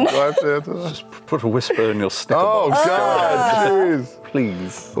 Do I have to answer that? Just put a whisper in your stick. Oh, God, jeez.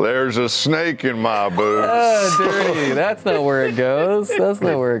 Please. There's a snake in my boots. Dirty. That's not where it goes. That's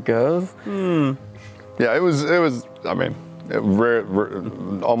not where it goes. Yeah, it was. I mean,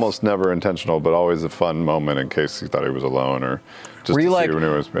 almost never intentional, but always a fun moment in case he thought he was alone, or just Were you to like, see when he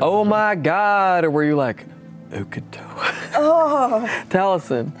was. "Oh my God," or were you like, "Okuto"? Oh.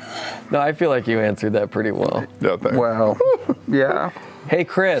 Taliesin. No, I feel like you answered that pretty well. Yeah, thanks. Wow. Yeah. Hey,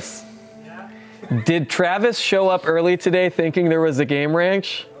 Chris. Did Travis show up early today thinking there was a game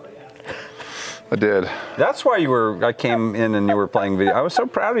ranch? I did. That's why I came in and you were playing video. I was so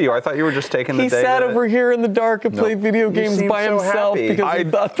proud of you. I thought you were just taking the day. He sat over here in the dark and played video games seemed by so himself happy. because he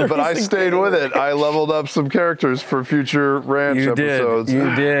thought there was But I a stayed game with it. I leveled up some characters for future ranch episodes.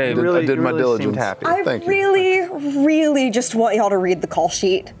 You did. I did my really diligence. seemed happy. I Thank you. really just want y'all to read the call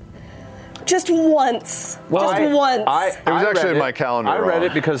sheet. Just once. Once. It was actually in my calendar. I read wrong.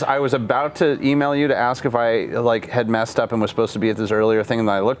 it because I was about to email you to ask if I had messed up and was supposed to be at this earlier thing, and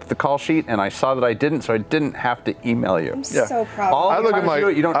then I looked at the call sheet and I saw that I didn't, so I didn't have to email you. I'm so proud. I look at my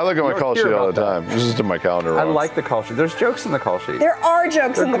call sheet all the time. time. This is in my calendar. I wrong. like the call sheet. There's jokes in the call sheet. There are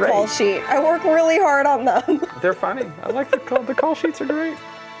jokes in the great. call sheet. I work really hard on them. They're funny. I like the call sheets are great.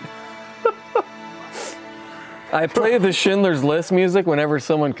 I play the Schindler's List music whenever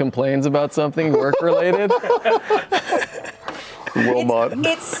someone complains about something work-related.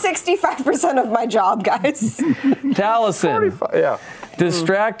 It's 65% of my job, guys. Taliesin, Yeah.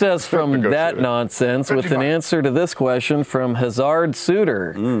 distract us from that nonsense with an answer to this question from Hazard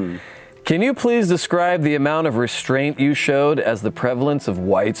Suter. Can you please describe the amount of restraint you showed as the prevalence of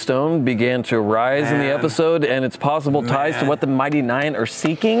Whitestone began to rise in the episode and its possible ties to what the Mighty Nine are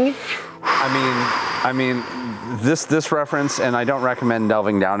seeking? I mean, this reference, and I don't recommend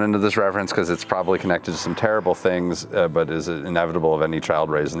delving down into this reference because it's probably connected to some terrible things, but is inevitable of any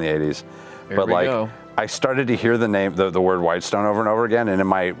child raised in the 80s. But go. I started to hear the name, the word Whitestone over and over again, and in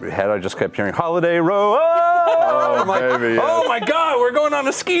my head I just kept hearing Holiday Row. I'm like, baby, yes. oh my God, we're going on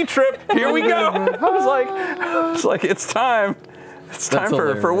a ski trip. Here we go. I was like, it's time. It's time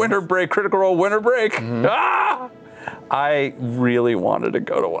for winter break, Critical Role winter break. Ah! I really wanted to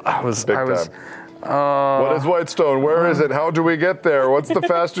go to one. What is Whitestone? Where is it? How do we get there? What's the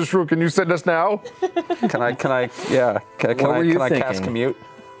fastest route? Can you send us now? Can I cast commute?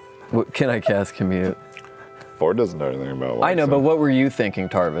 Can I cast commute? Ford doesn't know anything about Whitestone. I know, but what were you thinking,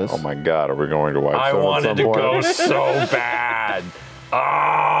 Tarvis? Oh my God, are we going to Whitestone I wanted at to some point? go so bad.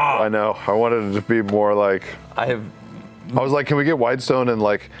 I know. I wanted it to be more like... I was like, can we get Whitestone and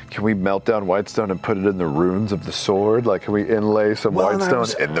can we melt down Whitestone and put it in the runes of the sword? Can we inlay some Whitestone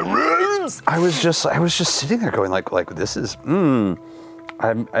in the runes? I was just sitting there going like this is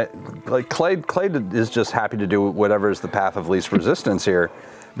Clay is just happy to do whatever is the path of least resistance here,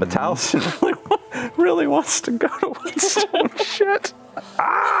 but Taliesin really wants to go to Whitestone. Shit.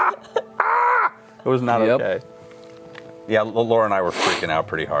 It was not okay. Yeah, Laura and I were freaking out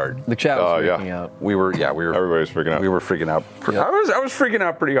pretty hard. The chat was freaking out. We were. Everybody's freaking out. We were freaking out. I was freaking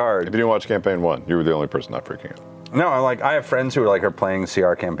out pretty hard. If you didn't watch campaign 1, you were the only person not freaking out. No, I have friends who are playing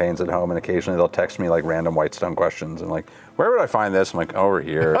CR campaigns at home, and occasionally they'll text me random Whitestone questions, and where would I find this? I'm like, over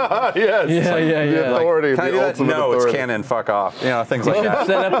here. Yes. The authority. Can I do that? No, authority. It's canon. Fuck off. Things like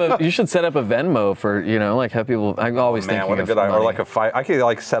that. You should set up a Venmo for have people. I'm always thinking what a good idea. Or I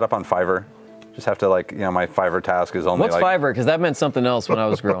could set up on Fiverr. Just have to my Fiverr task is only. What's Fiverr? Because that meant something else when I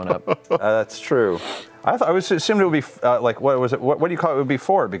was growing up. That's true. I assumed it would be what was it? What do you call it? Would be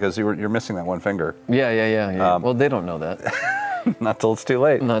for? Because you're missing that one finger. Yeah. Well, they don't know that. Not till it's too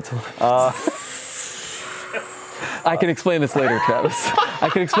late. Not till. I can explain this later, Travis. I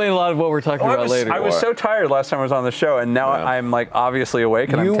can explain a lot of what we're talking about later. I was so tired last time I was on the show, and now I'm obviously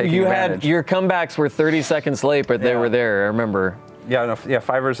awake, and I'm taking advantage. Your comebacks were 30 seconds late, but they were there. I remember. Yeah,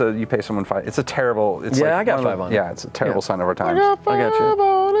 Fiverr's you pay someone $5. It's a terrible. It's I got $5 on it. Yeah, it's a terrible sign of our times. I got you.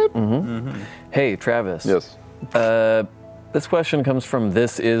 On it. Mm-hmm. Hey, Travis. Yes. This question comes from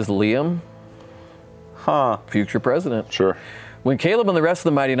This Is Liam. Future president. Sure. When Caleb and the rest of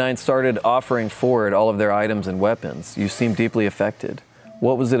the Mighty Nine started offering Ford all of their items and weapons, you seemed deeply affected.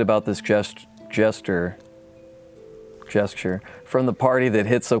 What was it about this gesture from the party that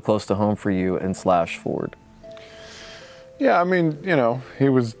hit so close to home for you and Ford? Yeah, I mean,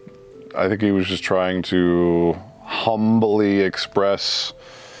 I think he was just trying to humbly express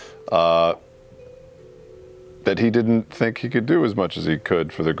that he didn't think he could do as much as he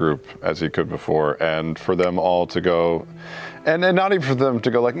could for the group as he could before, and for them all to go, and not even for them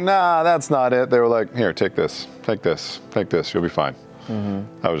to go nah, that's not it. They were like, here, take this, you'll be fine.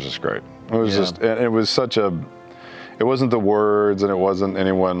 Mm-hmm. That was just great. It was it was such a, it wasn't the words, and it wasn't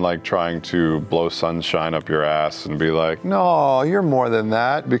anyone trying to blow sunshine up your ass and be like, no, you're more than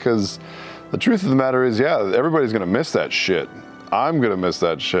that, because the truth of the matter is, everybody's gonna miss that shit. I'm gonna miss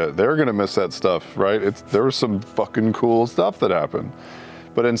that shit. They're gonna miss that stuff, right? There was some fucking cool stuff that happened.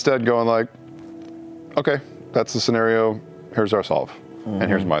 But instead going okay, that's the scenario, here's our solve. Mm-hmm. And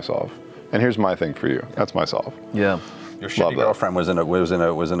here's my solve. And here's my thing for you. That's my solve. Yeah. Your shitty girlfriend was in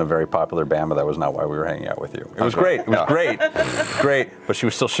a very popular band, but that was not why we were hanging out with you. It was great. It was great, but she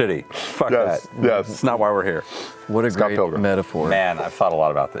was still shitty. Fuck that. Yes. It's not why we're here. What a Scott great Pilgrim. metaphor. Man, I've thought a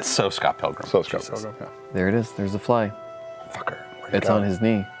lot about this. So Scott Pilgrim. Yeah. There it is. There's the fly. Fucker. It's on his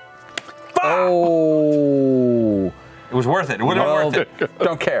knee. Oh. It was worth it. It would have been worth it.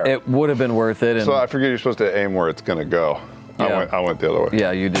 Don't care. It would have been worth it. And So I forget you're supposed to aim where it's gonna go. Yeah. I went the other way.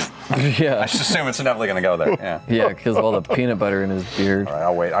 Yeah, you did. Yeah. I just assume it's definitely going to go there. Yeah. Yeah, because of all the peanut butter in his beard. All right,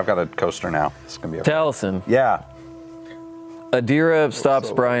 I'll wait. I've got a coaster now. It's going to be okay. Taliesin. Yeah. Adira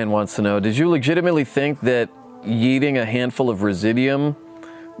Stops Brian wants to know, did you legitimately think that yeeting a handful of residium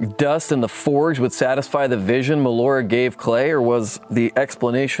dust in the forge would satisfy the vision Melora gave Clay, or was the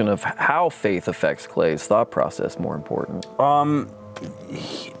explanation of how faith affects Clay's thought process more important?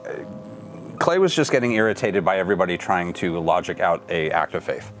 Clay was just getting irritated by everybody trying to logic out a act of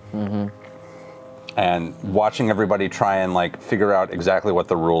faith. Mm-hmm. And watching everybody try and figure out exactly what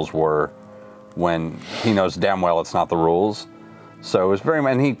the rules were when he knows damn well it's not the rules. So it was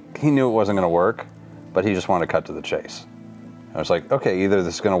and he knew it wasn't going to work, but he just wanted to cut to the chase. I was like, okay, either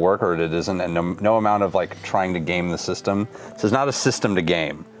this is going to work or it isn't, and no amount of trying to game the system. This is not a system to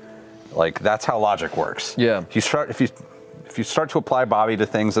game. That's how logic works. Yeah. If you start to apply Bobby to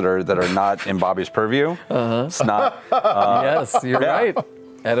things that are not in Bobby's purview, it's not. Yes, you're right.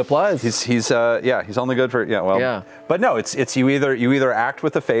 It applies. He's only good for Yeah. But no, it's you either act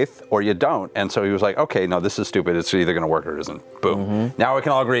with the faith or you don't. And so he was like, okay, no, this is stupid. It's either going to work or it isn't. Boom. Mm-hmm. Now we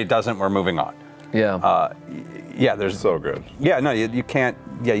can all agree it doesn't. We're moving on. Yeah. There's so good. Yeah, no, you can't.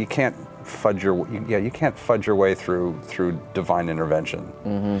 Yeah, you can't fudge your way through divine intervention.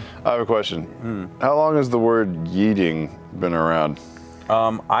 Mm-hmm. I have a question. How long has the word yeeting been around?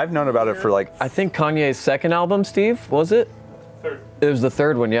 I've known about it for I think Kanye's second album, Steve, was it? Third. It was the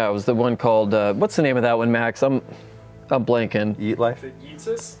third one, yeah. It was the one called, what's the name of that one, Max? I'm blanking. Yeet Life?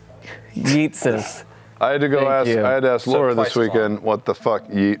 Yeetsus? Yeetsus. I had to ask Laura this twice weekend what the fuck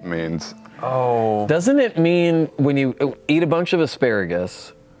yeet means. Oh. Doesn't it mean when you eat a bunch of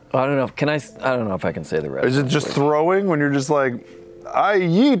asparagus? I don't know. I don't know if I can say the rest. Is it just throwing when you're just I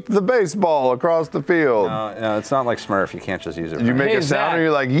yeet the baseball across the field? No, it's not like Smurf. You can't just use it. You make a sound Zach. and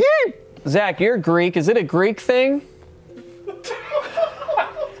you're like, yeet! Zach, you're Greek. Is it a Greek thing?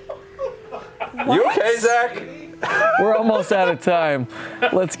 You okay, Zach? We're almost out of time.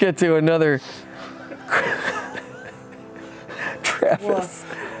 Let's get to another. Travis.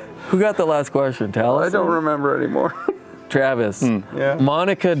 Who got the last question, Taliesin? I don't remember anymore. Travis. Yeah.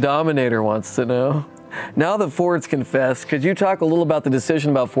 Monica Dominator wants to know. Now that Ford's confessed, could you talk a little about the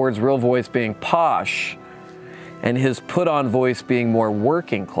decision about Ford's real voice being posh and his put-on voice being more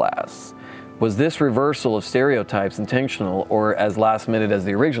working class? Was this reversal of stereotypes intentional or as last minute as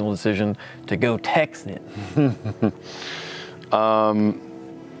the original decision to go Texan?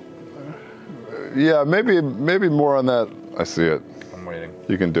 Yeah, maybe more on that. I see it. I'm waiting.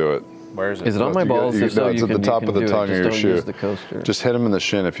 You can do it. Where is it? Is it on my balls? It's at the top of the tongue of your shoe. Use the coaster. Just hit him in the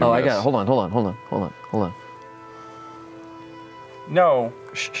shin if you miss. I got it. Hold on. No.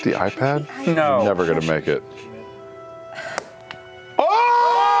 The iPad? No. You're never gonna make it.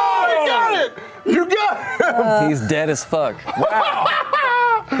 Oh! You got it! You got it! He's dead as fuck.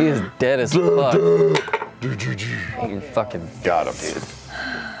 Wow. He is dead as fuck. You fucking got him, dude.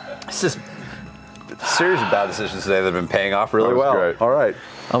 It's just a series of bad decisions today that have been paying off really well. Great. All right.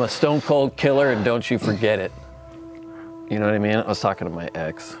 I'm a stone cold killer, and don't you forget it. You know what I mean? I was talking to my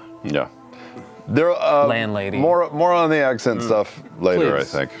ex. Yeah. There, landlady. More on the accent stuff later,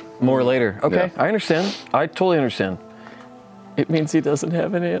 Please. I think. More later. Okay, Yeah. I understand. I totally understand. It means he doesn't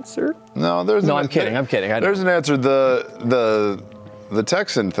have an answer. No, there's. No, I'm kidding. There's an answer. The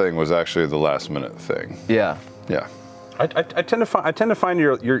Texan thing was actually the last minute thing. Yeah. Yeah. I tend to find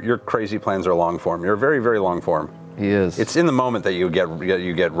your crazy plans are long form. You're very, very long form. He is. It's in the moment that you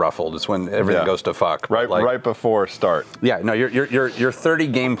get ruffled. It's when everything goes to fuck. Right before start. Yeah, no, your 30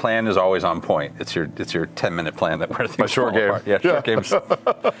 game plan is always on point. It's your 10-minute plan that where things My short fall game. apart. Yeah, short games.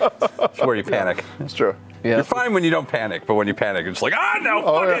 It's where you panic. It's true. Yeah. You're fine when you don't panic, but when you panic, it's like, run!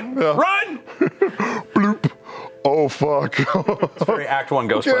 Bloop. Oh fuck. It's very Act 1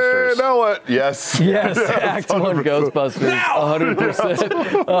 Ghostbusters. Yeah, now what? Yes. Yes, Act 1 Ghostbusters.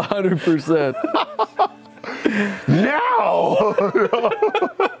 100%. 100%. Now!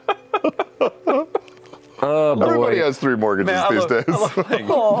 Oh boy. Everybody has 3 mortgages these days. I love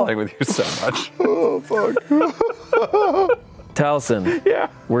playing with you so much. Oh fuck. Towson. Yeah.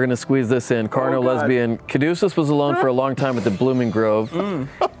 We're gonna squeeze this in. Carno lesbian. Caduceus was alone for a long time at the Blooming Grove.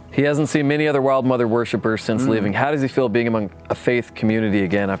 He hasn't seen many other Wild Mother worshippers since leaving. How does he feel being among a faith community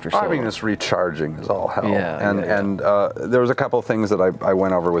again after so long? I mean, it's recharging is all hell. Yeah, and there was a couple of things that I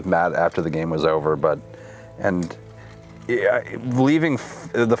went over with Matt after the game was over, leaving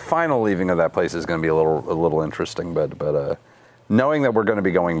the final leaving of that place is going to be a little interesting, but knowing that we're going to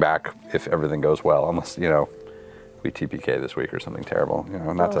be going back if everything goes well, unless we TPK this week or something terrible,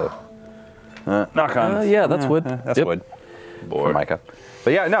 not to knock on. Yeah, that's wood. That's Yep. wood. Boy. For Micah.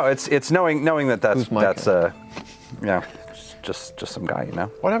 But yeah, no, it's knowing that's just some guy,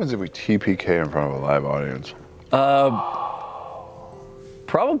 What happens if we TPK in front of a live audience?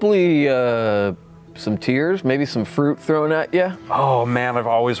 Probably some tears, maybe some fruit thrown at you. Oh man, I've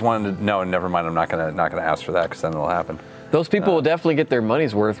always wanted to. No, never mind. I'm not gonna ask for that because then it'll happen. Those people will definitely get their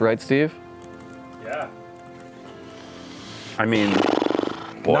money's worth, right, Steve? Yeah. I mean,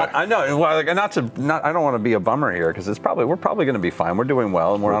 I know. Well, I don't want to be a bummer here because we're probably going to be fine. We're doing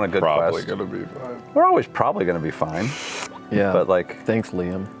well and we're on a good Probably quest. gonna be fine. We're always probably going to be fine. Yeah. But thanks,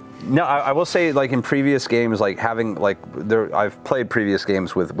 Liam. No, I will say in previous games, I've played previous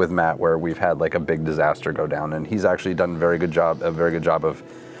games with Matt where we've had a big disaster go down, and he's actually done a very good job of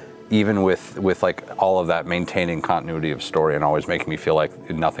even with all of that maintaining continuity of story and always making me feel like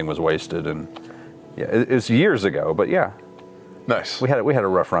nothing was wasted. And yeah, it's years ago, but yeah. Nice. We had a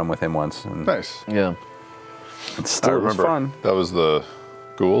rough run with him once. And Nice. Yeah. it still was fun. That was the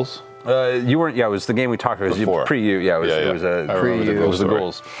ghouls. You weren't. Yeah, it was the game we talked about. It was Before. pre-you. Yeah, it was I remember pre-you. the It was the story.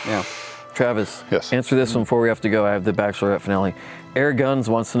 ghouls. Yeah. Travis, Yes. answer this one before we have to go. I have the Bachelorette finale. Air Guns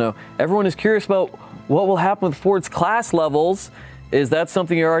wants to know, everyone is curious about what will happen with Ford's class levels. Is that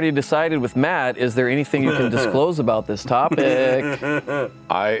something you already decided with Matt? Is there anything you can disclose about this topic?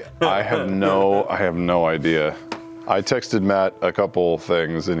 I have no idea. I texted Matt a couple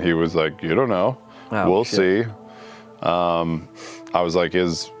things and he was like, "You don't know. We'll see." I was like,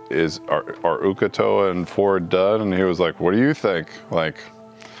 "Is are Ukatoa and Ford done?" And he was like, "What do you think?"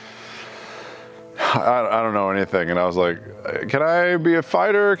 I don't know anything. And I was like, "Can I be a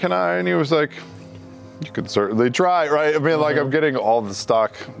fighter? Can I?" And he was like, "You could certainly try, right?" I mean, I'm getting all the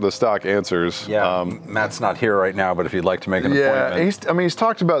stock answers. Yeah. Matt's not here right now, but if you'd like to make an appointment. Yeah, he's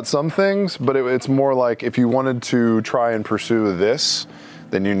talked about some things, but it's more like if you wanted to try and pursue this,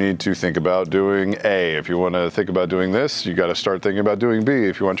 then you need to think about doing A. If you want to think about doing this, you got to start thinking about doing B.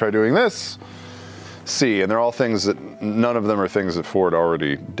 If you want to try doing this, C. And they're all things that none of them are things that Ford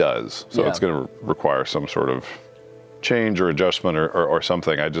already does. So it's going to require some sort of change or adjustment or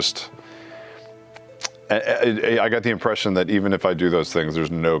something. I got the impression that even if I do those things,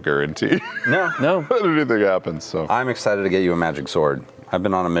 there's no guarantee No. that anything happens. So I'm excited to get you a magic sword. I've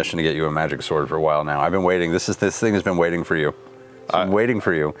been on a mission to get you a magic sword for a while now. I've been waiting. This thing has been waiting for you. It's been waiting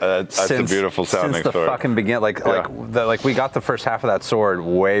for you. That's a beautiful sounding since the sword. fucking beginning. We got the first half of that sword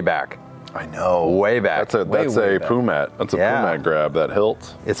way back. I know. Way back. That's a Pumat. That's a Pumat grab. That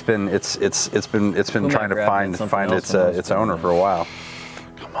hilt. It's been trying to find its owner for a while.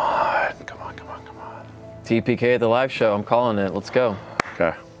 Come on. TPK at the live show. I'm calling it. Let's go.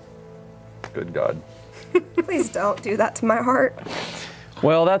 Okay. Good God. Please don't do that to my heart.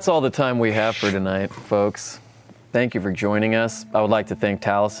 Well, that's all the time we have for tonight, folks. Thank you for joining us. I would like to thank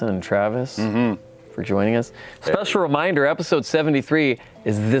Taliesin and Travis for joining us. Special reminder, episode 73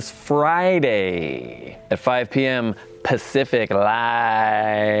 is this Friday at 5 p.m. Pacific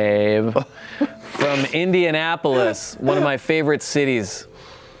live from Indianapolis, one of my favorite cities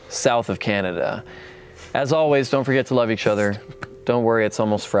south of Canada. As always, don't forget to love each other. Don't worry, it's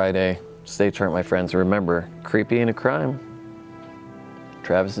almost Friday. Stay tuned, my friends. Remember, creepy ain't a crime.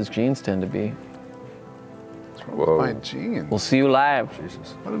 Travis's jeans tend to be. What's wrong with my jeans? We'll see you live.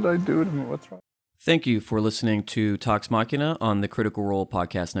 Jesus. What did I do to me? What's wrong? Thank you for listening to Talks Machina on the Critical Role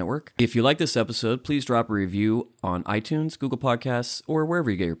Podcast Network. If you like this episode, please drop a review on iTunes, Google Podcasts, or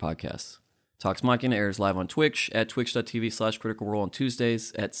wherever you get your podcasts. Talks Machina airs live on Twitch at twitch.tv/Critical Role on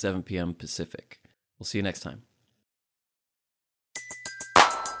Tuesdays at 7 p.m. Pacific. We'll see you next time.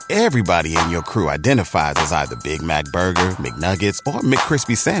 Everybody in your crew identifies as either Big Mac Burger, McNuggets, or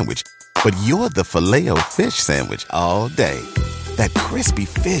McCrispy Sandwich. But you're the Filet-O-Fish Sandwich all day. That crispy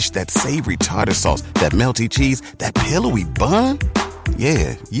fish, that savory tartar sauce, that melty cheese, that pillowy bun.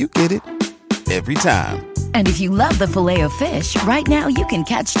 Yeah, you get it. Every time. And if you love the Filet-O-Fish, right now you can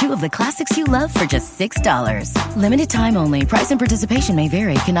catch two of the classics you love for just $6. Limited time only. Price and participation may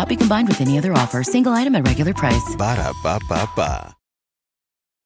vary. Cannot be combined with any other offer. Single item at regular price. Ba-da-ba-ba-ba.